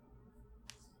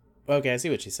 Okay, I see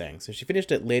what she's saying. So she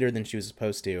finished it later than she was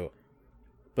supposed to,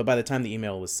 but by the time the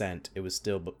email was sent, it was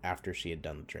still after she had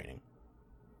done the training.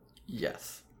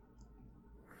 Yes.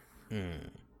 I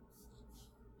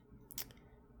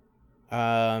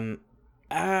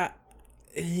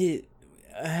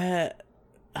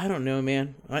don't know,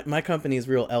 man. My company is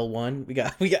real L1. We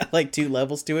got like 2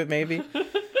 levels to it, maybe.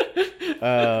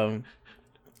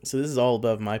 So this is all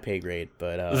above my pay grade,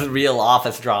 but this is real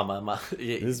office drama.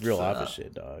 This is real office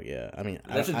shit, dog. Yeah, I mean,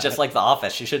 this is just like The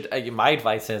Office. You should. My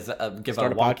advice is give a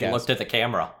wonky look to the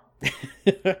camera.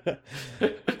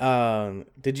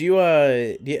 Did you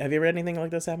have you ever had anything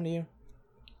like this happen to you?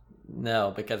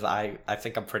 No, because I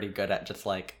think I'm pretty good at just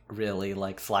like really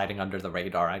like sliding under the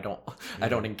radar. I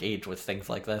don't engage with things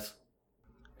like this.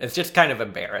 It's just kind of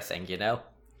embarrassing, you know?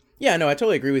 Yeah, no, I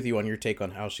totally agree with you on your take on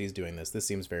how she's doing this. This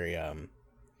seems very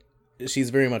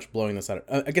she's very much blowing this out.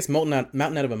 I guess mountain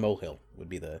out of a molehill would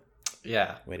be the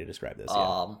way to describe this.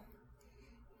 Yeah.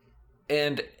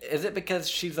 And is it because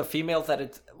she's a female that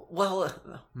it's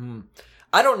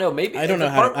I don't know. Maybe I don't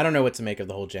know what to make of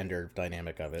the whole gender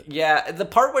dynamic of it. Yeah, the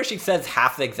part where she says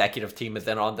half the executive team is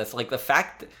in on this, like the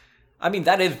fact. I mean,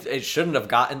 it shouldn't have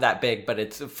gotten that big, but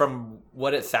it's from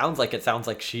what it sounds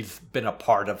like she's been a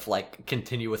part of like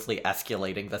continuously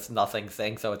escalating this nothing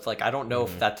thing. So it's like I don't know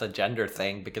if that's a gender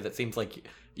thing because it seems like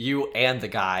you and the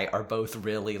guy are both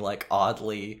really like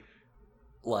oddly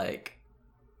like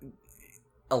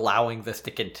allowing this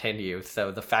to continue.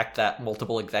 So the fact that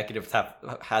multiple executives have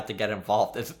had to get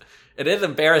involved is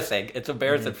embarrassing. It's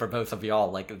embarrassing for both of y'all.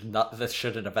 Like this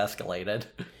shouldn't have escalated.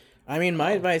 I mean,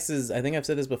 my advice is, I think I've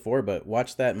said this before, but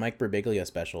watch that Mike Birbiglia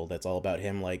special that's all about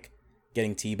him, like,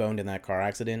 getting T-boned in that car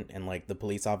accident, and, like, the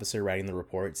police officer writing the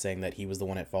report saying that he was the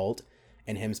one at fault,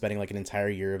 and him spending, like, an entire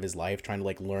year of his life trying to,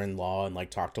 like, learn law and,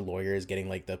 like, talk to lawyers, getting,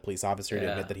 like, the police officer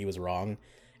to admit that he was wrong.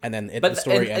 And then the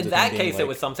story ends in that case, it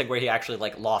was something where he actually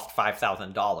like lost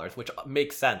 $5,000, which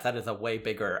makes sense. That is a way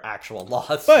bigger actual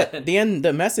loss. But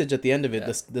the message at the end of it,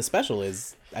 the special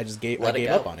is, I gave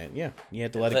up on it. Yeah, you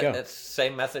had to let it go. It's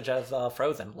same message as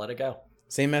Frozen. Let it go.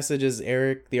 Same message as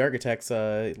Eric the Architect's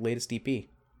latest EP.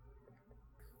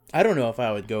 I don't know if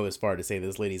I would go as far to say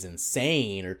this lady's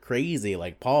insane or crazy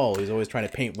like Paul, who's always trying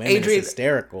to paint women as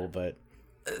hysterical, but.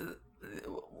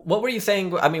 What were you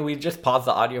saying? I mean, we just paused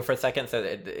the audio for a second so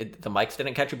the mics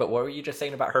didn't catch you, but what were you just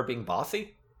saying about her being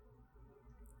bossy?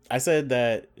 I said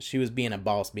that she was being a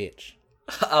boss bitch.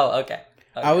 Oh, okay.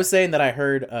 I was saying that I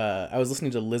heard, I was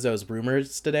listening to Lizzo's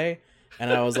rumors today,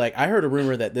 and I was like, I heard a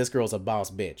rumor that this girl's a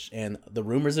boss bitch, and the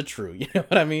rumors are true. You know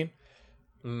what I mean?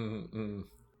 Mm-hmm.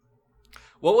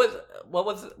 What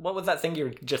was that thing you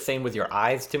were just saying with your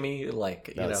eyes to me?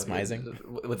 Like, you know,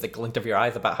 smizing? With the glint of your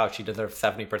eyes about how she deserves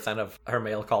 70% of her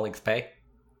male colleagues' pay?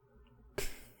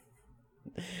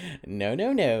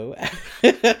 No.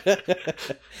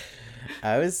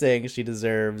 I was saying she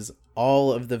deserves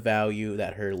all of the value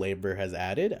that her labor has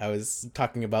added. I was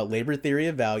talking about labor theory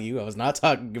of value. I was not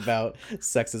talking about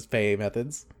sexist pay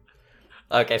methods.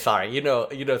 Okay, sorry. You know,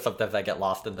 sometimes I get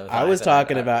lost in those. I was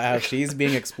talking about how she's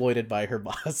being exploited by her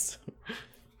boss.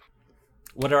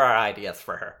 What are our ideas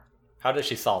for her? How does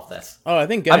she solve this? Oh, I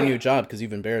think get a new job because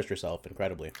you've embarrassed yourself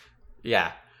incredibly.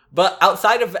 Yeah. But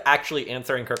outside of actually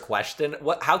answering her question,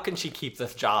 how can she keep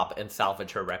this job and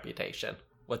salvage her reputation?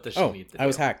 What does she need to do? I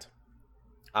was hacked.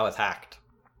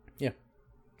 Yeah.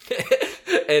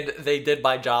 And they did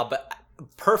my job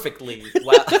perfectly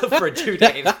for 2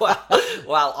 days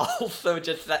while also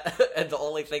just and the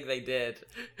only thing they did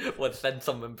was send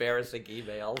some embarrassing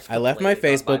emails. I left my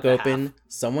Facebook open.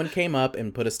 Someone came up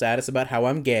and put a status about how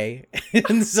I'm gay,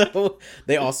 and so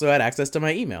they also had access to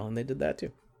my email, and they did that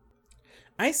too.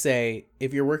 I say,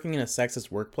 if you're working in a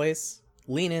sexist workplace,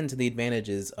 lean into the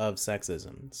advantages of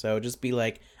sexism. So just be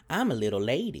like, I'm a little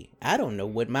lady. I don't know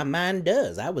what my mind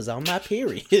does. I was on my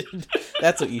period.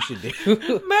 That's what you should do.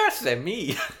 Mercy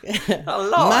me.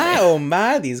 My, oh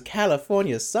my, these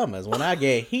California summers. When I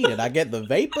get heated, I get the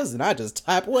vapors and I just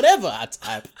type whatever I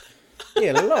type.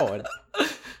 Yeah, Lord.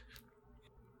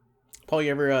 Paul,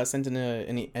 you ever sent in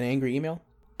an angry email?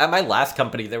 At my last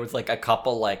company, there was like a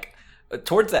couple, like,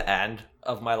 towards the end,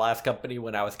 of my last company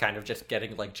when I was kind of just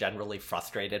getting like generally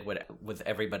frustrated with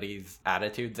everybody's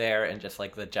attitude there and just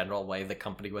like the general way the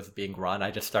company was being run.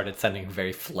 I just started sending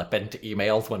very flippant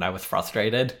emails when I was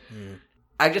frustrated.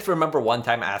 I just remember one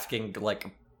time asking,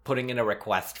 like, putting in a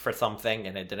request for something,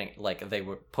 and it didn't, like, they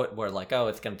were like, oh,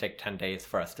 it's going to take 10 days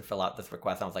for us to fill out this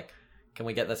request. And I was like, can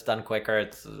we get this done quicker?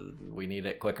 We need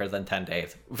it quicker than 10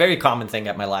 days. Very common thing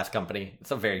at my last company.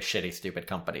 It's a very shitty, stupid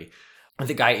company. And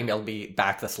the guy emailed me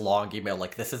back this long email,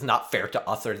 like, this is not fair to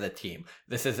us or the team.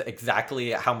 This is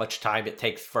exactly how much time it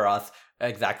takes for us,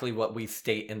 exactly what we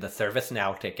state in the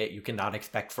ServiceNow ticket. You cannot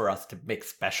expect for us to make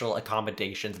special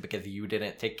accommodations because you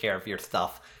didn't take care of your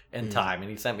stuff in time. And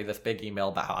he sent me this big email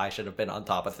about how I should have been on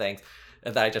top of things.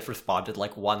 And then I just responded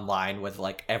like one line with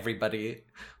like everybody,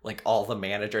 like all the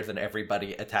managers and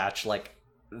everybody attached, like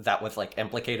that was like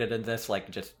implicated in this, like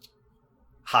just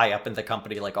high up in the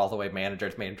company, like all the way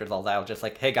managers, all that. I was just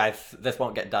like, hey guys, this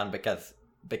won't get done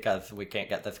because we can't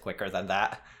get this quicker than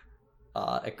that,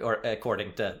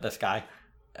 according to this guy.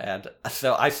 And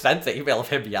so I sent the email of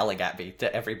him yelling at me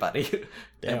to everybody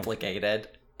implicated,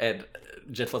 and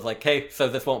just was like, hey, so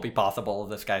this won't be possible.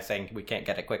 This guy's saying we can't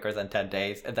get it quicker than 10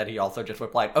 days. And then he also just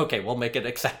replied, okay, we'll make an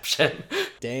exception.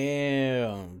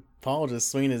 Damn. Paul just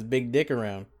swinging his big dick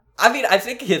around. I mean, I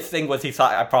think his thing was he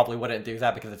thought I probably wouldn't do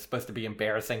that because it's supposed to be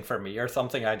embarrassing for me or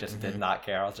something. I just did not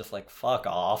care. I was just like, fuck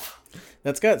off.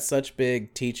 That's got such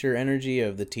big teacher energy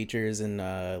of the teachers in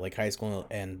like high school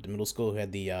and middle school who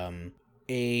had the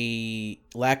a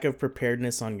lack of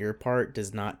preparedness on your part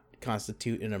does not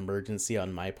constitute an emergency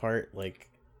on my part. Like,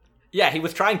 yeah, he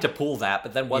was trying to pull that,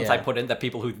 but then once I put in the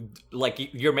people who,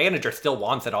 like, your manager still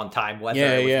wants it on time, whether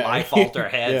it was my fault or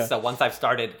his. So once I've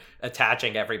started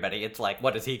attaching everybody, it's like,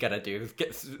 what is he gonna do?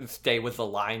 Stay with the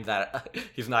line that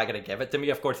he's not gonna give it to me?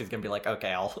 Of course he's gonna be like,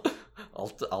 okay,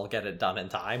 I'll get it done in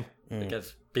time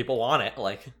because people want it.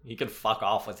 Like, he can fuck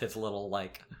off with his little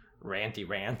like ranty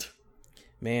rant.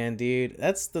 Man, dude,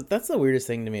 that's the weirdest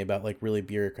thing to me about like really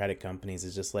bureaucratic companies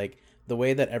is just like the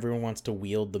way that everyone wants to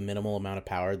wield the minimal amount of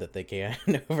power that they can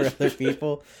over other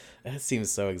people. That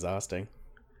seems so exhausting.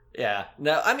 Yeah.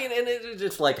 No, I mean, and it's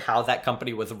just like how that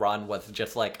company was run was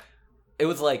just like, it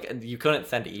was like you couldn't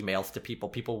send emails to people.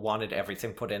 People wanted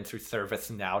everything put in through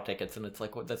ServiceNow tickets. And it's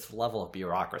like, well, this level of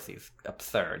bureaucracy is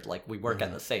absurd. Like, we work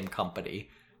at the same company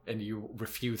and you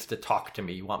refuse to talk to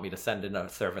me. You want me to send in a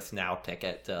ServiceNow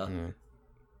ticket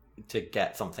to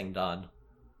get something done.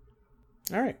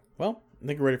 All right. Well, I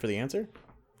think we're ready for the answer.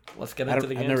 Let's get into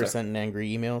the answer. I've never sent an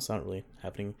angry email, so not really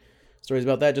happening stories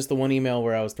about that. Just the one email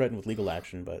where I was threatened with legal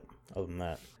action, but other than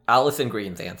that. Allison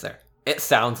Green's answer. It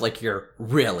sounds like you're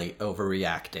really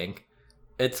overreacting.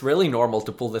 It's really normal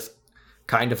to pull this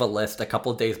kind of a list a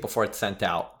couple of days before it's sent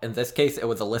out. In this case, it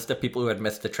was a list of people who had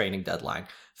missed the training deadline.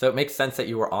 So it makes sense that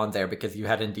you were on there because you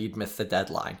had indeed missed the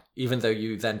deadline, even though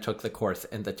you then took the course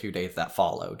in the 2 days that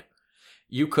followed.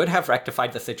 You could have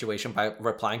rectified the situation by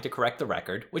replying to correct the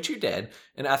record, which you did,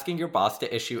 and asking your boss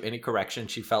to issue any correction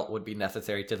she felt would be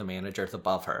necessary to the managers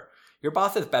above her. Your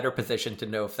boss is better positioned to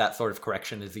know if that sort of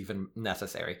correction is even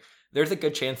necessary. There's a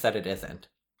good chance that it isn't.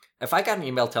 If I got an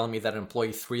email telling me that an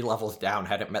employee 3 levels down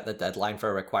hadn't met the deadline for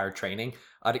a required training,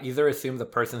 I'd either assume the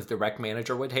person's direct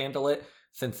manager would handle it,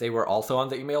 since they were also on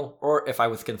the email, or if I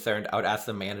was concerned, I would ask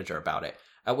the manager about it,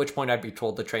 at which point I'd be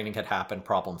told the training had happened,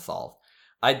 problem solved.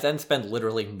 I'd then spend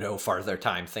literally no further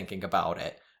time thinking about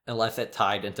it, unless it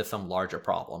tied into some larger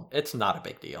problem. It's not a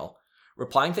big deal.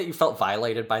 Replying that you felt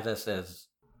violated by this is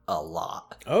a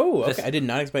lot. Oh, okay. I did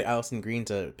not expect Allison Green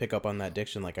to pick up on that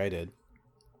diction like I did.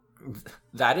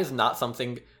 That is not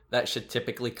something that should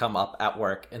typically come up at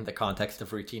work in the context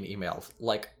of routine emails,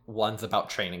 like ones about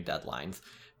training deadlines.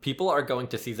 People are going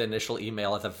to see the initial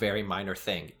email as a very minor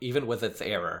thing, even with its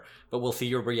error, but will see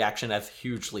your reaction as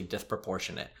hugely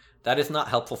disproportionate. That is not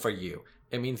helpful for you.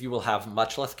 It means you will have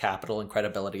much less capital and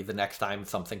credibility the next time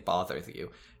something bothers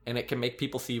you, and it can make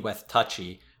people see you as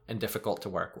touchy and difficult to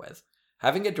work with.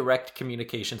 Having a direct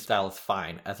communication style is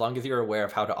fine, as long as you're aware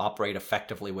of how to operate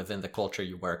effectively within the culture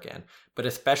you work in, but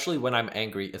especially when I'm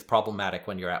angry is problematic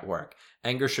when you're at work.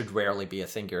 Anger should rarely be a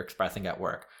thing you're expressing at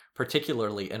work,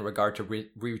 particularly in regard to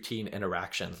routine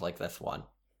interactions like this one.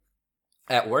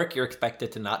 At work, you're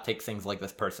expected to not take things like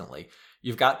this personally.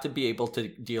 You've got to be able to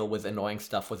deal with annoying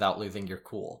stuff without losing your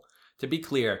cool. To be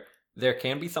clear, there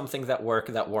can be some things at work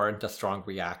that warrant a strong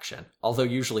reaction, although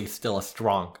usually still a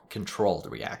strong, controlled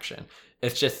reaction.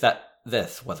 It's just that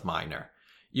this was minor.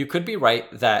 You could be right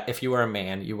that if you were a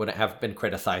man, you wouldn't have been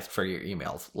criticized for your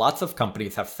emails. Lots of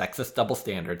companies have sexist double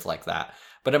standards like that,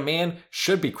 But a man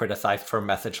should be criticized for a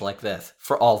message like this,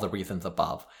 for all the reasons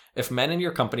above. If men in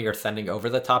your company are sending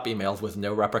over-the-top emails with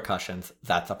no repercussions,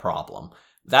 that's a problem.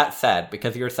 That said,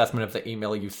 because your assessment of the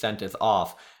email you sent is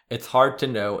off, it's hard to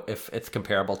know if it's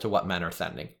comparable to what men are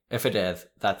sending. If it is,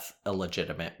 that's a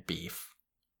legitimate beef.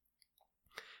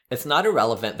 It's not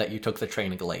irrelevant that you took the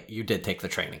training late. You did take the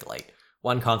training late.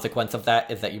 One consequence of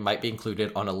that is that you might be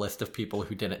included on a list of people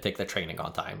who didn't take the training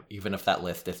on time, even if that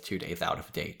list is 2 days out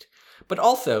of date. But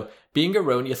also, being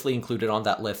erroneously included on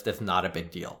that list is not a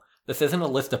big deal. This isn't a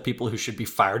list of people who should be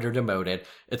fired or demoted.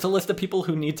 It's a list of people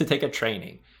who need to take a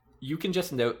training. You can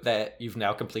just note that you've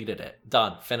now completed it.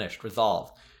 Done. Finished.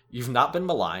 Resolved. You've not been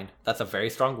maligned. That's a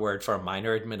very strong word for a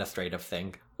minor administrative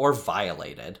thing. Or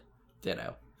violated.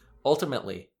 Ditto.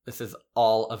 Ultimately, this is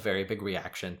all a very big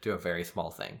reaction to a very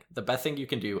small thing. The best thing you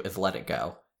can do is let it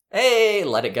go. Hey,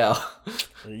 let it go.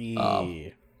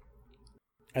 I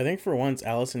think for once,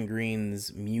 Allison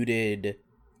Green's muted,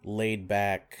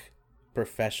 laid-back,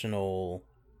 professional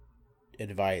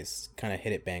advice kind of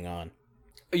hit it bang on.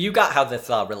 You got how this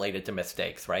related to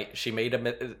mistakes, right? She made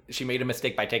a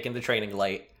mistake by taking the training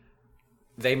late.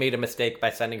 They made a mistake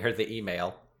by sending her the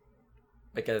email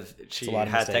because she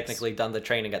had technically done the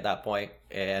training at that point,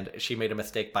 and she made a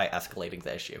mistake by escalating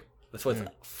the issue. This was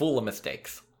full of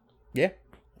mistakes. Yeah,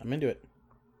 I'm into it.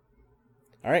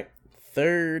 All right,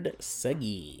 third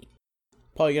seggy.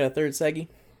 Paul, you got a third seggy?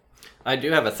 I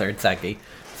do have a third seggy.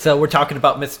 So we're talking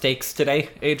about mistakes today,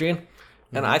 Adrian.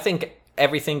 And I think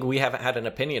everything we haven't had an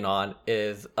opinion on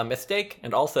is a mistake,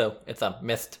 and also it's a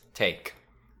missed take.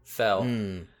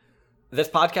 So this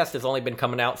podcast has only been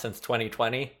coming out since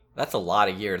 2020. That's a lot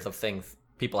of years of things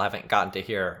people haven't gotten to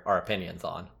hear our opinions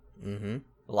on. Mm-hmm.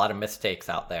 A lot of mistakes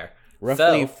out there.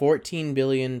 Roughly 14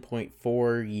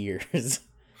 billion.4 years.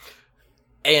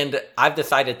 And I've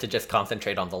decided to just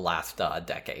concentrate on the last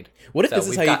decade. What if this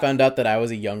is how you found out that I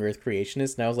was a young Earth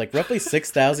creationist? And I was like, roughly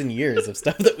 6,000 years of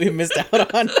stuff that we've missed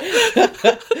out on.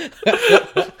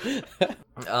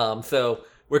 So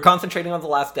we're concentrating on the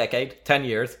last decade, 10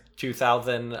 years,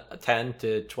 2010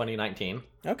 to 2019.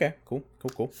 Okay, cool.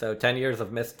 So 10 years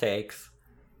of mistakes,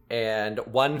 and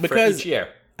one for each year.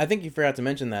 I think you forgot to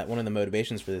mention that one of the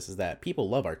motivations for this is that people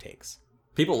love our takes.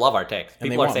 People love our takes.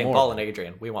 People are saying, Paul and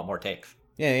Adrian, we want more takes.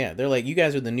 Yeah. They're like, you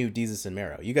guys are the new Desus and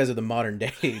Mero. You guys are the modern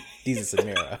day Desus and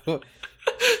Mero.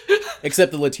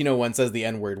 Except the Latino one says the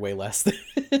N-word way less than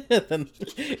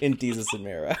in Desus and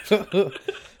Mero.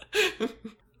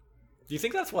 Do you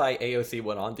think that's why AOC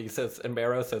went on Desus and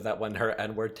Mero, so that when her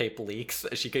N-word tape leaks,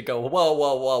 she could go,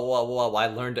 whoa, I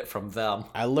learned it from them.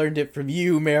 I learned it from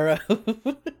you, Mero.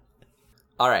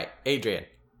 All right, Adrian.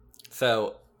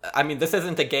 So, I mean, this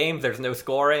isn't a game. There's no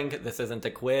scoring. This isn't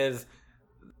a quiz.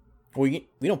 We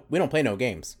don't play no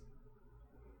games.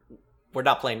 We're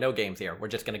not playing no games here. We're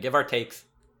just going to give our takes,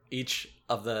 each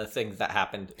of the things that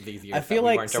happened these years. I feel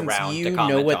like since you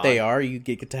know what they are, you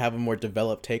get to have a more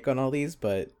developed take on all these,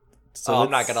 but...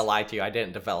 I'm not going to lie to you. I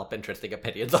didn't develop interesting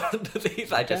opinions on these.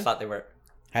 Okay. I just thought they were...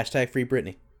 Hashtag Free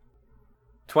Britney.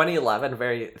 2011,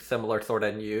 very similar sort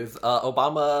of news.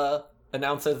 Obama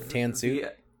announces... Tan suit?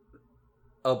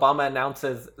 Obama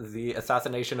announces the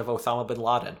assassination of Osama bin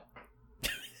Laden.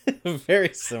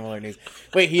 Very similar news.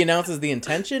 Wait, he announces the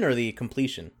intention or the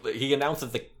completion? He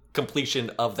announces the completion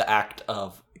of the act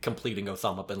of completing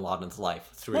Osama bin Laden's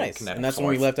life through kinetic force. And that's when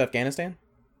we left Afghanistan?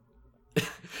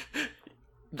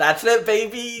 That's it,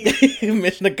 baby!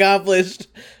 Mission accomplished!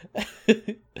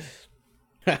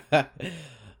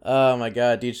 Oh my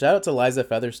god, dude. Shout out to Liza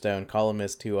Featherstone,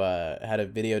 columnist, who had a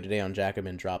video today on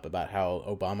Jacobin Drop about how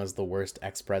Obama's the worst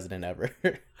ex-president ever.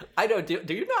 I know.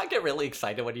 Do you not get really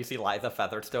excited when you see Liza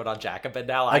Featherstone on Jacobin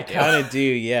now? I kind of do,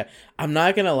 yeah. I'm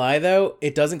not gonna lie, though.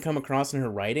 It doesn't come across in her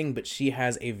writing, but she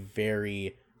has a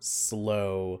very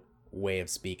slow way of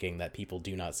speaking that people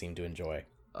do not seem to enjoy.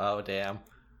 Oh, damn.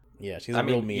 Yeah, she's a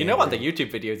real mean. You know, on the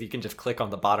YouTube videos, you can just click on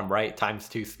the bottom right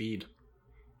 ×2 speed.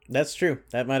 That's true.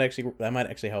 That might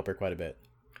actually help her quite a bit.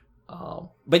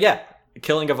 But yeah,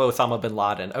 killing of Osama bin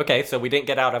Laden. Okay, so we didn't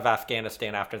get out of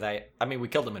Afghanistan after that. I mean, we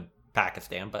killed him in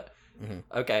Pakistan, but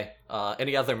okay.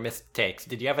 Any other mistakes?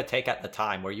 Did you have a take at the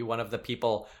time? Were you one of the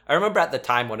people? I remember at the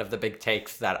time, one of the big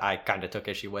takes that I kind of took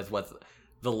issue with was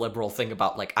the liberal thing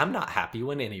about, like, I'm not happy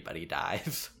when anybody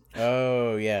dies.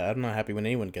 Oh, yeah. I'm not happy when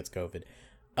anyone gets COVID.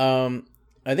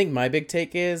 I think my big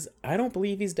take is I don't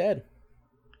believe he's dead.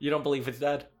 You don't believe he's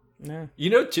dead? No.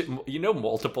 You know,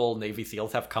 multiple Navy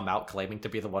SEALs have come out claiming to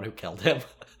be the one who killed him.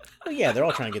 Well, yeah, they're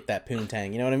all trying to get that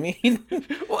poontang. You know what I mean?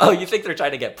 Well, you think they're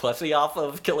trying to get pussy off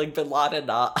of killing bin Laden?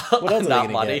 Not, what else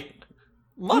not money. Get?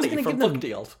 Money from book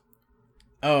deals.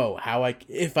 Oh,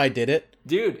 if I did it?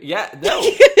 Dude, yeah, no.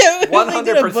 He did a book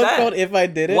 100%. called If I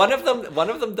Did It? One of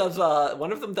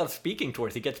them does speaking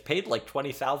tours. He gets paid like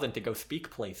 20,000 to go speak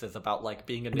places about like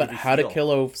being a Navy About how SEAL. to kill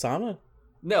Osama?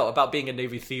 No, about being a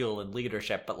Navy SEAL and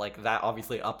leadership, but like that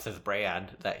obviously ups his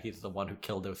brand that he's the one who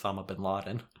killed Osama bin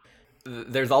Laden.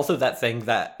 There's also that thing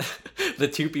that the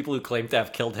two people who claim to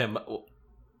have killed him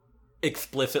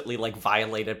explicitly like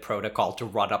violated protocol to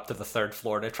run up to the third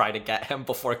floor to try to get him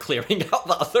before clearing out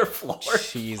the other floor.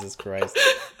 Jesus Christ.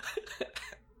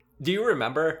 Do you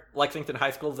remember Lexington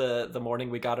High School the morning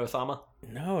we got Osama?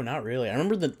 No, not really. I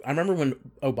remember when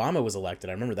Obama was elected.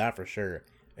 I remember that for sure.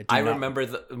 I remember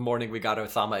the morning we got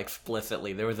Osama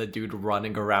explicitly. There was a dude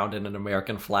running around in an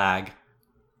American flag.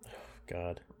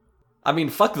 God. I mean,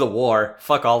 fuck the war,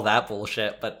 fuck all that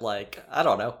bullshit, but like, I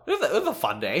don't know. It was a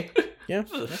fun day. Yeah,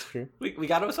 that's true. We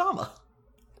got Osama.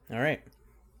 All right.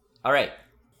 All right.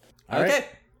 All Okay. right.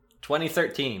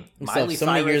 2013. We still have so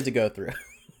many years to go through.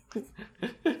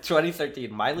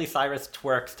 2013. Miley Cyrus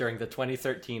twerks during the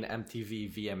 2013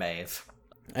 MTV VMAs.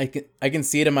 I can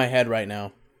see it in my head right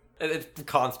now. It's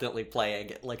constantly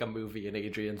playing like a movie in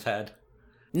Adrian's head.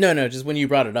 No, just when you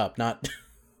brought it up, not.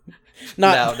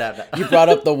 No. You brought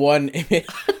up the one image.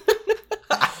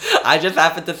 I just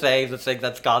happened to say the thing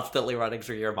that's constantly running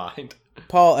through your mind.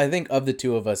 Paul, I think of the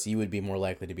two of us, you would be more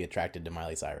likely to be attracted to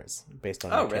Miley Cyrus based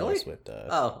on Oh, your Taylor really? Swift.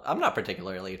 Oh, I'm not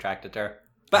particularly attracted to her.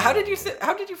 But how did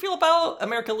you feel about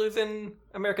America losing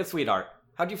America's Sweetheart?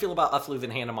 How do you feel about us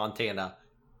losing Hannah Montana?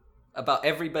 About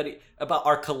everybody, about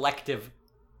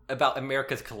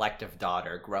America's collective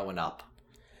daughter growing up.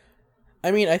 I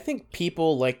mean, I think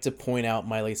people like to point out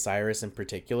Miley Cyrus in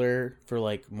particular for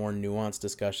like more nuanced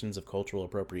discussions of cultural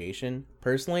appropriation.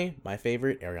 Personally, my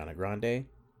favorite, Ariana Grande.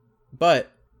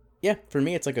 But yeah, for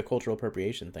me, it's like a cultural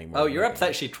appropriation thing. Oh, you're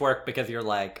upset she twerked because you're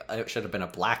like, it should have been a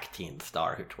black teen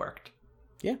star who twerked.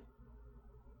 Yeah.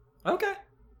 Okay.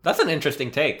 That's an interesting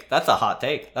take. That's a hot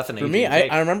take. That's an for me.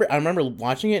 take. I remember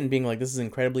watching it and being like, this is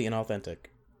incredibly inauthentic.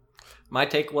 My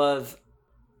take was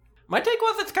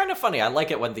it's kind of funny. I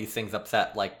like it when these things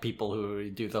upset like people who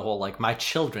do the whole like my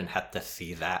children had to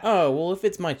see that. Oh, well, if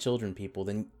it's my children, people,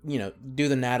 then, do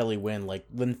the Natalie Wynn, like,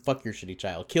 then fuck your shitty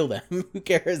child. Kill them. Who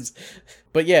cares?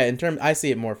 But yeah, I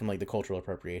see it more from, like, the cultural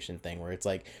appropriation thing, where it's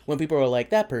like, when people are like,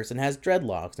 that person has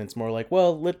dreadlocks, and it's more like,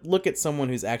 well, look at someone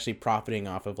who's actually profiting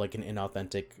off of, like, an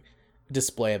inauthentic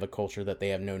display of a culture that they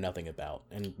have nothing about.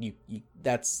 And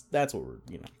that's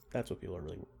what people are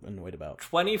really annoyed about.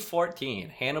 2014,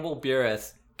 Hannibal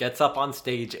Buress gets up on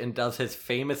stage and does his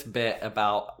famous bit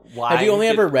about why... Have you only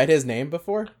ever read his name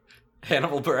before?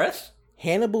 Hannibal Buress?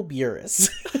 Hannibal Buress.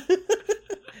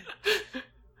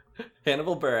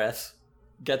 Hannibal Buress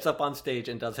gets up on stage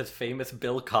and does his famous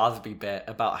Bill Cosby bit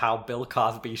about how Bill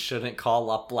Cosby shouldn't call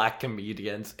up black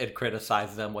comedians and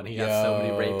criticize them when he has so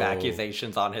many rape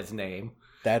accusations on his name.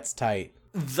 That's tight.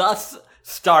 Thus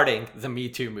starting the Me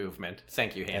Too movement.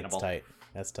 Thank you, Hannibal.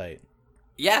 That's tight.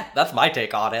 Yeah, that's my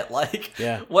take on it. Like,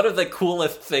 yeah. One of the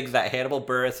coolest things that Hannibal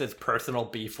Buress' personal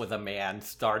beef with a man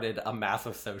started a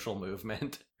massive social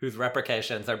movement whose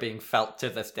repercussions are being felt to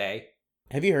this day.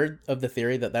 Have you heard of the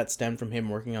theory that stemmed from him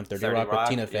working on 30 Rock with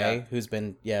Tina Fey, who's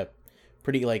been,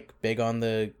 pretty, like, big on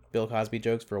the Bill Cosby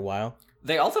jokes for a while?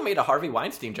 They also made a Harvey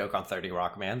Weinstein joke on 30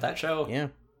 Rock, man. That show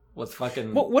was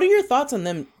fucking... What are your thoughts on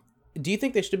them? Do you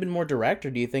think they should have been more direct,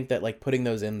 or do you think that, like, putting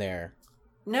those in there...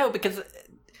 No, because...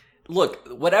 Look,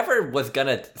 whatever was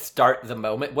gonna start the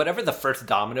moment, whatever the first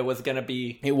domino was gonna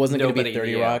be... It wasn't gonna be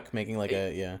 30 Rock making, like,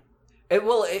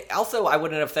 Also, I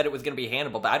wouldn't have said it was going to be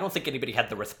Hannibal, but I don't think anybody had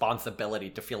the responsibility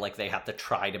to feel like they had to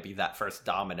try to be that first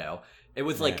domino. It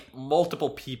was like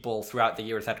multiple people throughout the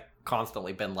years had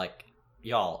constantly been like,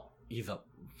 y'all, he's a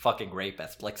fucking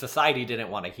rapist. Like, society didn't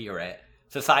want to hear it.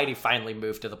 Society finally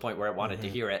moved to the point where it wanted to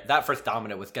hear it. That first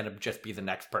domino was going to just be the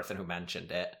next person who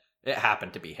mentioned it. It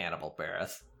happened to be Hannibal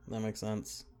Buress. That makes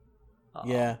sense.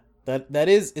 Yeah, that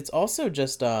is, it's also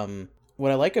just,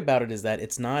 what I like about it is that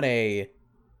it's not a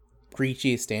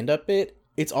preachy stand-up bit.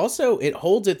 It's also, it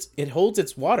holds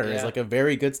its water as like a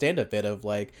very good stand-up bit of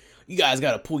like, you guys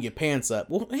gotta pull your pants up.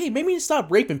 Well, hey, maybe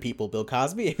stop raping people, Bill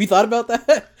Cosby. Have you thought about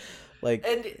that? Like,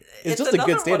 and it's just a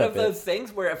good stand-up one of those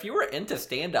things where if you were into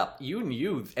stand-up, you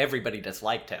knew everybody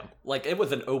disliked him. Like, it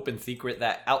was an open secret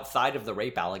that outside of the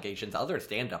rape allegations, other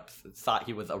stand-ups thought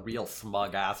he was a real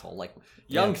smug asshole. Like,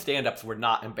 young stand-ups were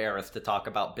not embarrassed to talk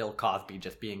about Bill Cosby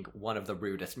just being one of the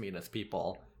rudest, meanest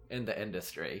people in the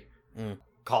industry.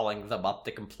 Calling them up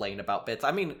to complain about bits.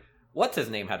 I mean, what's his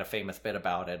name had a famous bit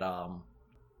about it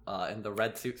in the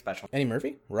Red Suit special. Eddie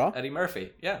Murphy? Raw? Eddie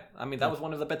Murphy, yeah. I mean, that was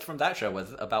one of the bits from that show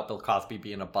was about Bill Cosby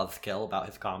being a buzzkill about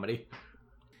his comedy.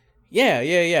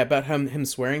 Yeah, about him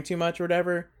swearing too much or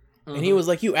whatever. And he was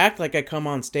like, "You act like I come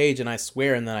on stage and I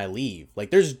swear and then I leave.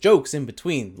 Like, there's jokes in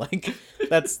between. Like,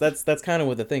 that's kind of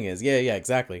what the thing is. Yeah,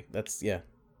 exactly. That's, yeah.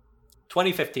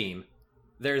 2015.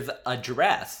 There's a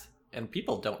dress, and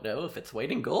people don't know if it's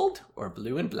white and gold or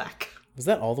blue and black. Was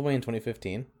that all the way in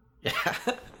 2015? Yeah.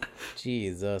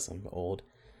 Jesus, I'm old.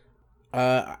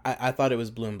 I thought it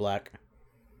was blue and black.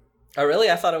 Oh, really?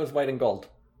 I thought it was white and gold.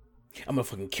 I'm gonna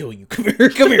fucking kill you. Come here,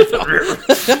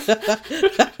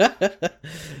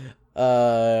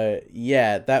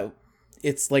 yeah, that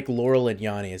it's like Laurel and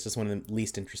Yanni. It's just one of the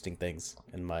least interesting things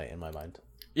in my mind.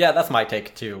 Yeah, that's my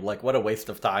take too. Like, what a waste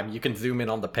of time. You can zoom in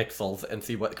on the pixels and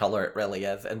see what color it really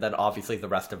is, and then obviously the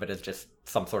rest of it is just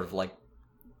some sort of like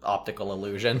optical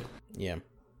illusion. Yeah.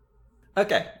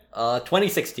 Okay,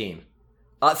 2016.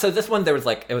 So this one,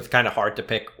 it was kind of hard to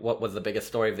pick what was the biggest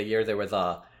story of the year. There was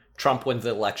Trump wins the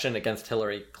election against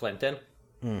Hillary Clinton,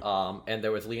 and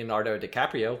there was Leonardo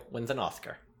DiCaprio wins an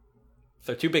Oscar.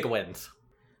 So 2 big wins.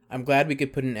 I'm glad we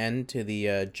could put an end to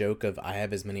the joke of I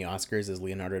have as many Oscars as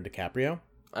Leonardo DiCaprio.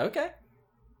 Okay.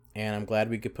 And I'm glad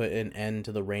we could put an end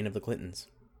to the reign of the Clintons.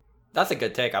 That's a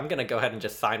good take. I'm going to go ahead and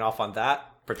just sign off on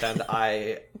that. Pretend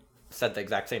I said the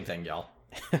exact same thing, y'all.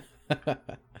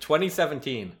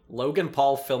 2017. Logan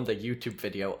Paul filmed a YouTube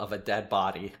video of a dead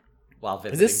body while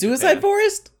visiting Is this Suicide Japan.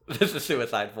 Forest? This is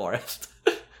Suicide Forest.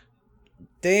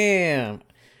 Damn.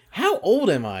 How old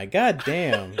am I? God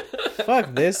damn.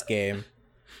 Fuck this game.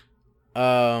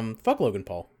 Fuck Logan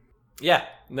Paul. Yeah,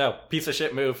 no, piece of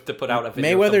shit move to put out a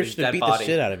video Mayweather of should dead beat body.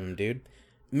 the shit out of him, dude.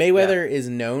 Mayweather is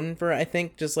known for, I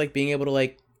think, just like being able to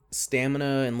like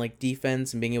stamina and like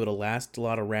defense and being able to last a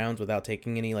lot of rounds without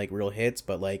taking any like real hits,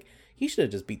 but like he should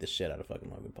have just beat the shit out of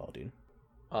fucking Logan Paul, dude.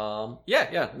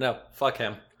 No, fuck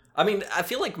him. I mean, I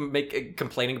feel like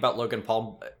complaining about Logan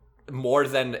Paul more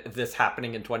than this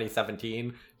happening in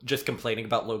 2017, just complaining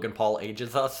about Logan Paul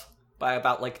ages us by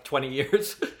about like 20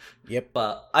 years. Yep.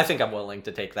 But I think I'm willing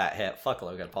to take that hit. Fuck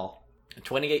Logan Paul.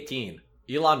 2018,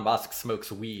 Elon Musk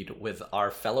smokes weed with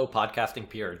our fellow podcasting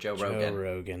peer, Joe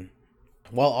Rogan.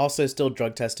 While also still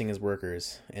drug testing his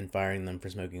workers and firing them for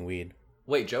smoking weed.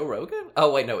 Wait, Joe Rogan?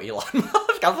 Oh wait, no, Elon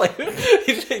Musk. I was like,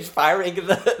 he's firing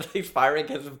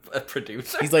his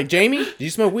producer. He's like, Jamie, did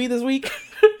you smoke weed this week?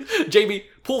 Jamie,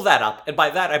 pull that up, and by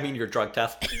that I mean your drug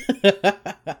test. Yeah.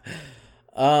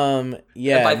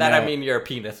 And by that I mean your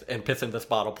penis and piss in this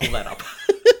bottle. Pull that up.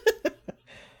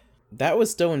 That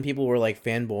was still when people were like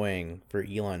fanboying for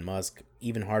Elon Musk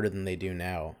even harder than they do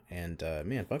now, and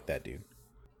man, fuck that dude.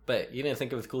 But you didn't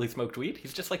think it was cool he smoked weed?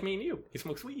 He's just like me and you. He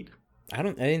smokes weed. I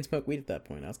didn't smoke weed at that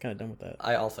point. I was kind of done with that.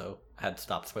 I also had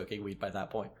stopped smoking weed by that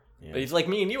point. Yeah. But he's like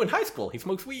me and you in high school. He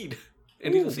smokes weed.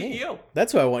 And he's a CEO.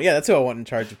 That's who I want. Yeah, that's who I want in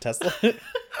charge of Tesla.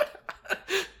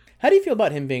 How do you feel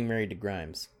about him being married to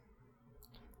Grimes?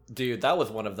 Dude, that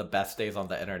was one of the best days on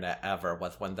the internet ever,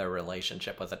 was when their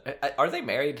relationship was... Are they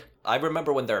married? I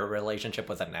remember when their relationship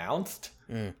was announced.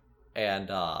 And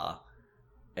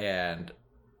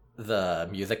the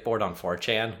music board on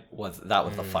 4chan was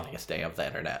the funniest day of the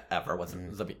internet ever, was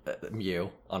the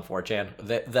Mew on 4chan.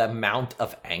 The amount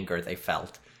of anger they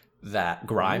felt that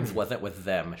Grimes wasn't with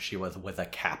them, she was with a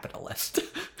capitalist.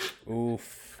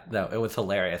 Oof. No, it was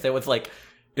hilarious. It was like,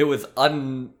 it was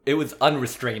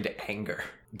unrestrained anger,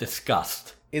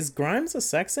 disgust. Is Grimes a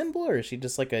sex symbol, or is she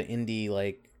just like an indie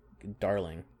like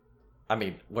darling? I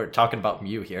mean, we're talking about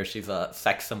Mew here. She's a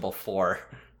sex symbol for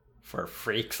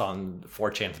freaks on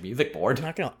 4chan's music board.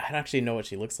 I don't actually know what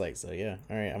she looks like, so yeah.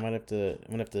 All right, I'm gonna have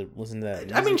to listen to that.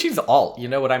 Music. I mean, she's alt. You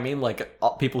know what I mean? Like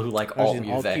people who like alt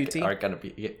music alt-QT? are gonna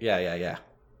be. Yeah.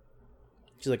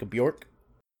 She's like a Bjork.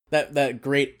 That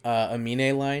great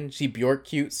Amine line. She Bjork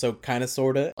cute, so kind of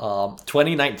sorta.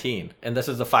 2019, and this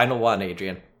is the final one,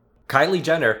 Adrian. Kylie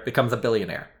Jenner becomes a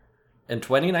billionaire. In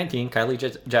 2019,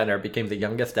 Kylie Jenner became the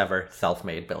youngest ever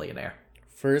self-made billionaire.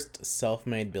 First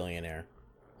self-made billionaire.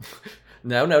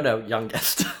 No,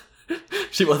 youngest.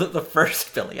 She wasn't the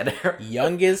first billionaire.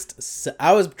 Youngest.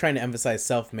 I was trying to emphasize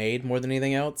self-made more than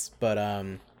anything else, but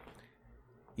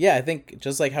yeah, I think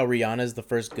just like how Rihanna's the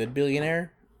first good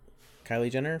billionaire,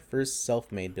 Kylie Jenner, first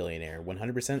self-made billionaire.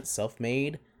 100%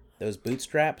 self-made. Those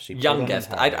bootstraps. She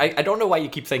youngest. I don't know why you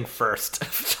keep saying first.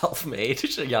 Self-made.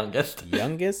 She's the youngest.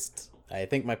 Youngest. I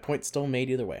think my point's still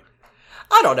made either way.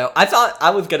 I don't know. I thought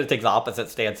I was going to take the opposite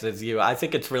stance as you. I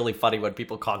think it's really funny when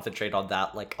people concentrate on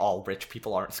that, like all rich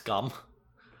people aren't scum.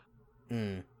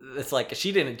 It's like,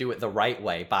 she didn't do it the right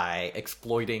way by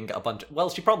exploiting a bunch of... Well,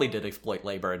 she probably did exploit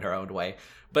labor in her own way,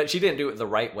 but she didn't do it the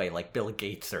right way like Bill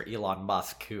Gates or Elon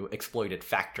Musk, who exploited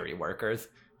factory workers.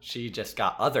 She just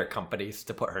got other companies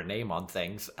to put her name on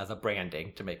things as a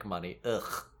branding to make money.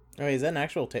 Ugh. Oh, wait, is that an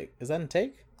actual take? Is that a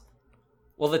take?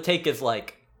 Well, the take is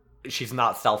like, she's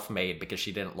not self-made because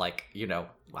she didn't like, you know,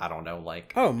 I don't know,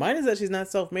 like... Oh, mine is that she's not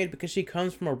self-made because she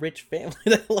comes from a rich family.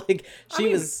 Like, she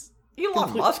was...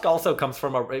 Elon Musk also comes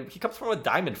from a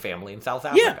diamond family in South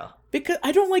Africa. Yeah, because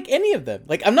I don't like any of them.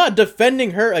 Like, I'm not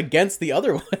defending her against the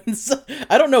other ones.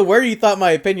 I don't know where you thought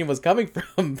my opinion was coming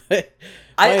from, but...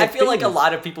 I feel like a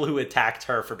lot of people who attacked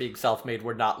her for being self-made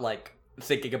were not, like,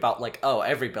 thinking about, like, oh,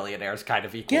 every billionaire is kind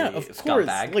of equally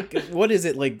scumbag. Like, what is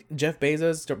it? Like, Jeff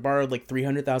Bezos borrowed, like,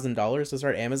 $300,000 to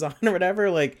start Amazon or whatever?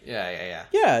 Like... Yeah.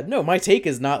 Yeah, no, my take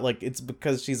is not, like, it's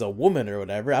because she's a woman or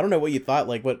whatever. I don't know what you thought,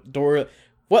 like, whatever Dora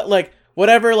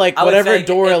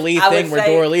Lee thing where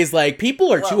Dora Lee's like,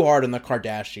 people are too hard on the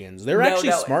Kardashians. They're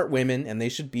actually smart women and they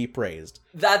should be praised.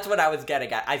 That's what I was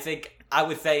getting at. I think I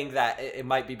was saying that it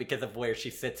might be because of where she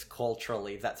sits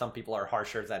culturally that some people are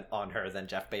harsher on her than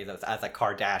Jeff Bezos as a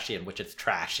Kardashian, which is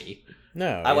trashy. No.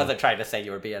 I wasn't trying to say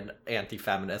you were being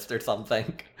anti-feminist or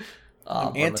something.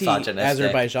 I'm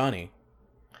anti-Azerbaijani.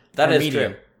 That is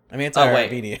true. I'm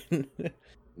anti-Armenian.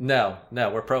 No,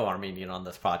 we're pro-Armenian on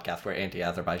this podcast. We're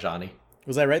anti-Azerbaijani.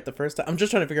 Was I right the first time? I'm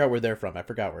just trying to figure out where they're from. I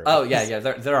forgot where. Oh, yeah,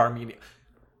 they're Armenian.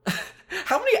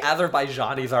 How many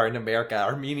Azerbaijanis are in America?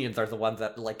 Armenians are the ones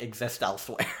that, like, exist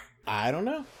elsewhere. I don't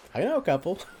know. I know a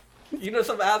couple. You know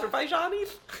some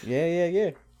Azerbaijanis?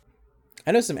 Yeah.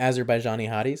 I know some Azerbaijani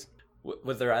hotties.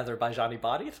 Was there Azerbaijani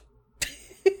bodies?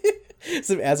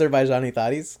 Some Azerbaijani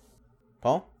thotties.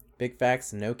 Paul, big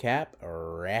facts, no cap,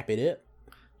 wrap it up.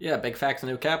 Yeah, big facts,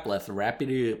 no cap. Let's wrap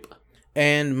it up.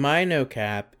 And my no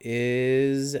cap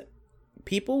is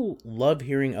people love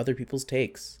hearing other people's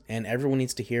takes, and everyone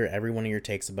needs to hear every one of your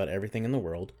takes about everything in the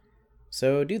world.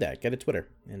 So do that. Get a Twitter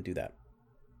and do that.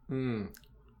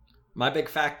 My big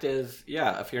fact is,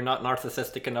 if you're not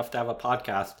narcissistic enough to have a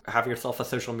podcast, have yourself a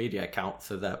social media account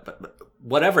so that, but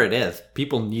whatever it is,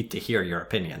 people need to hear your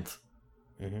opinions.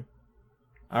 Mm-hmm.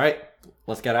 All right,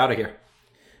 let's get out of here.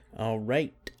 All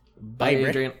right. Bye,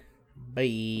 Adrian. Bye.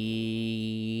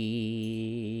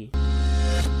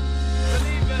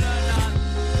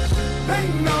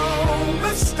 Make no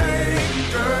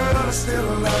mistake, girl, I still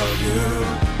love you.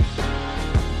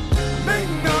 Make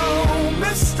no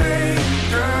mistake,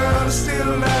 girl, I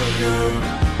still love you.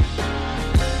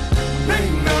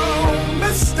 Make no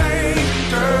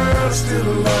mistake, girl, I still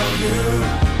love you.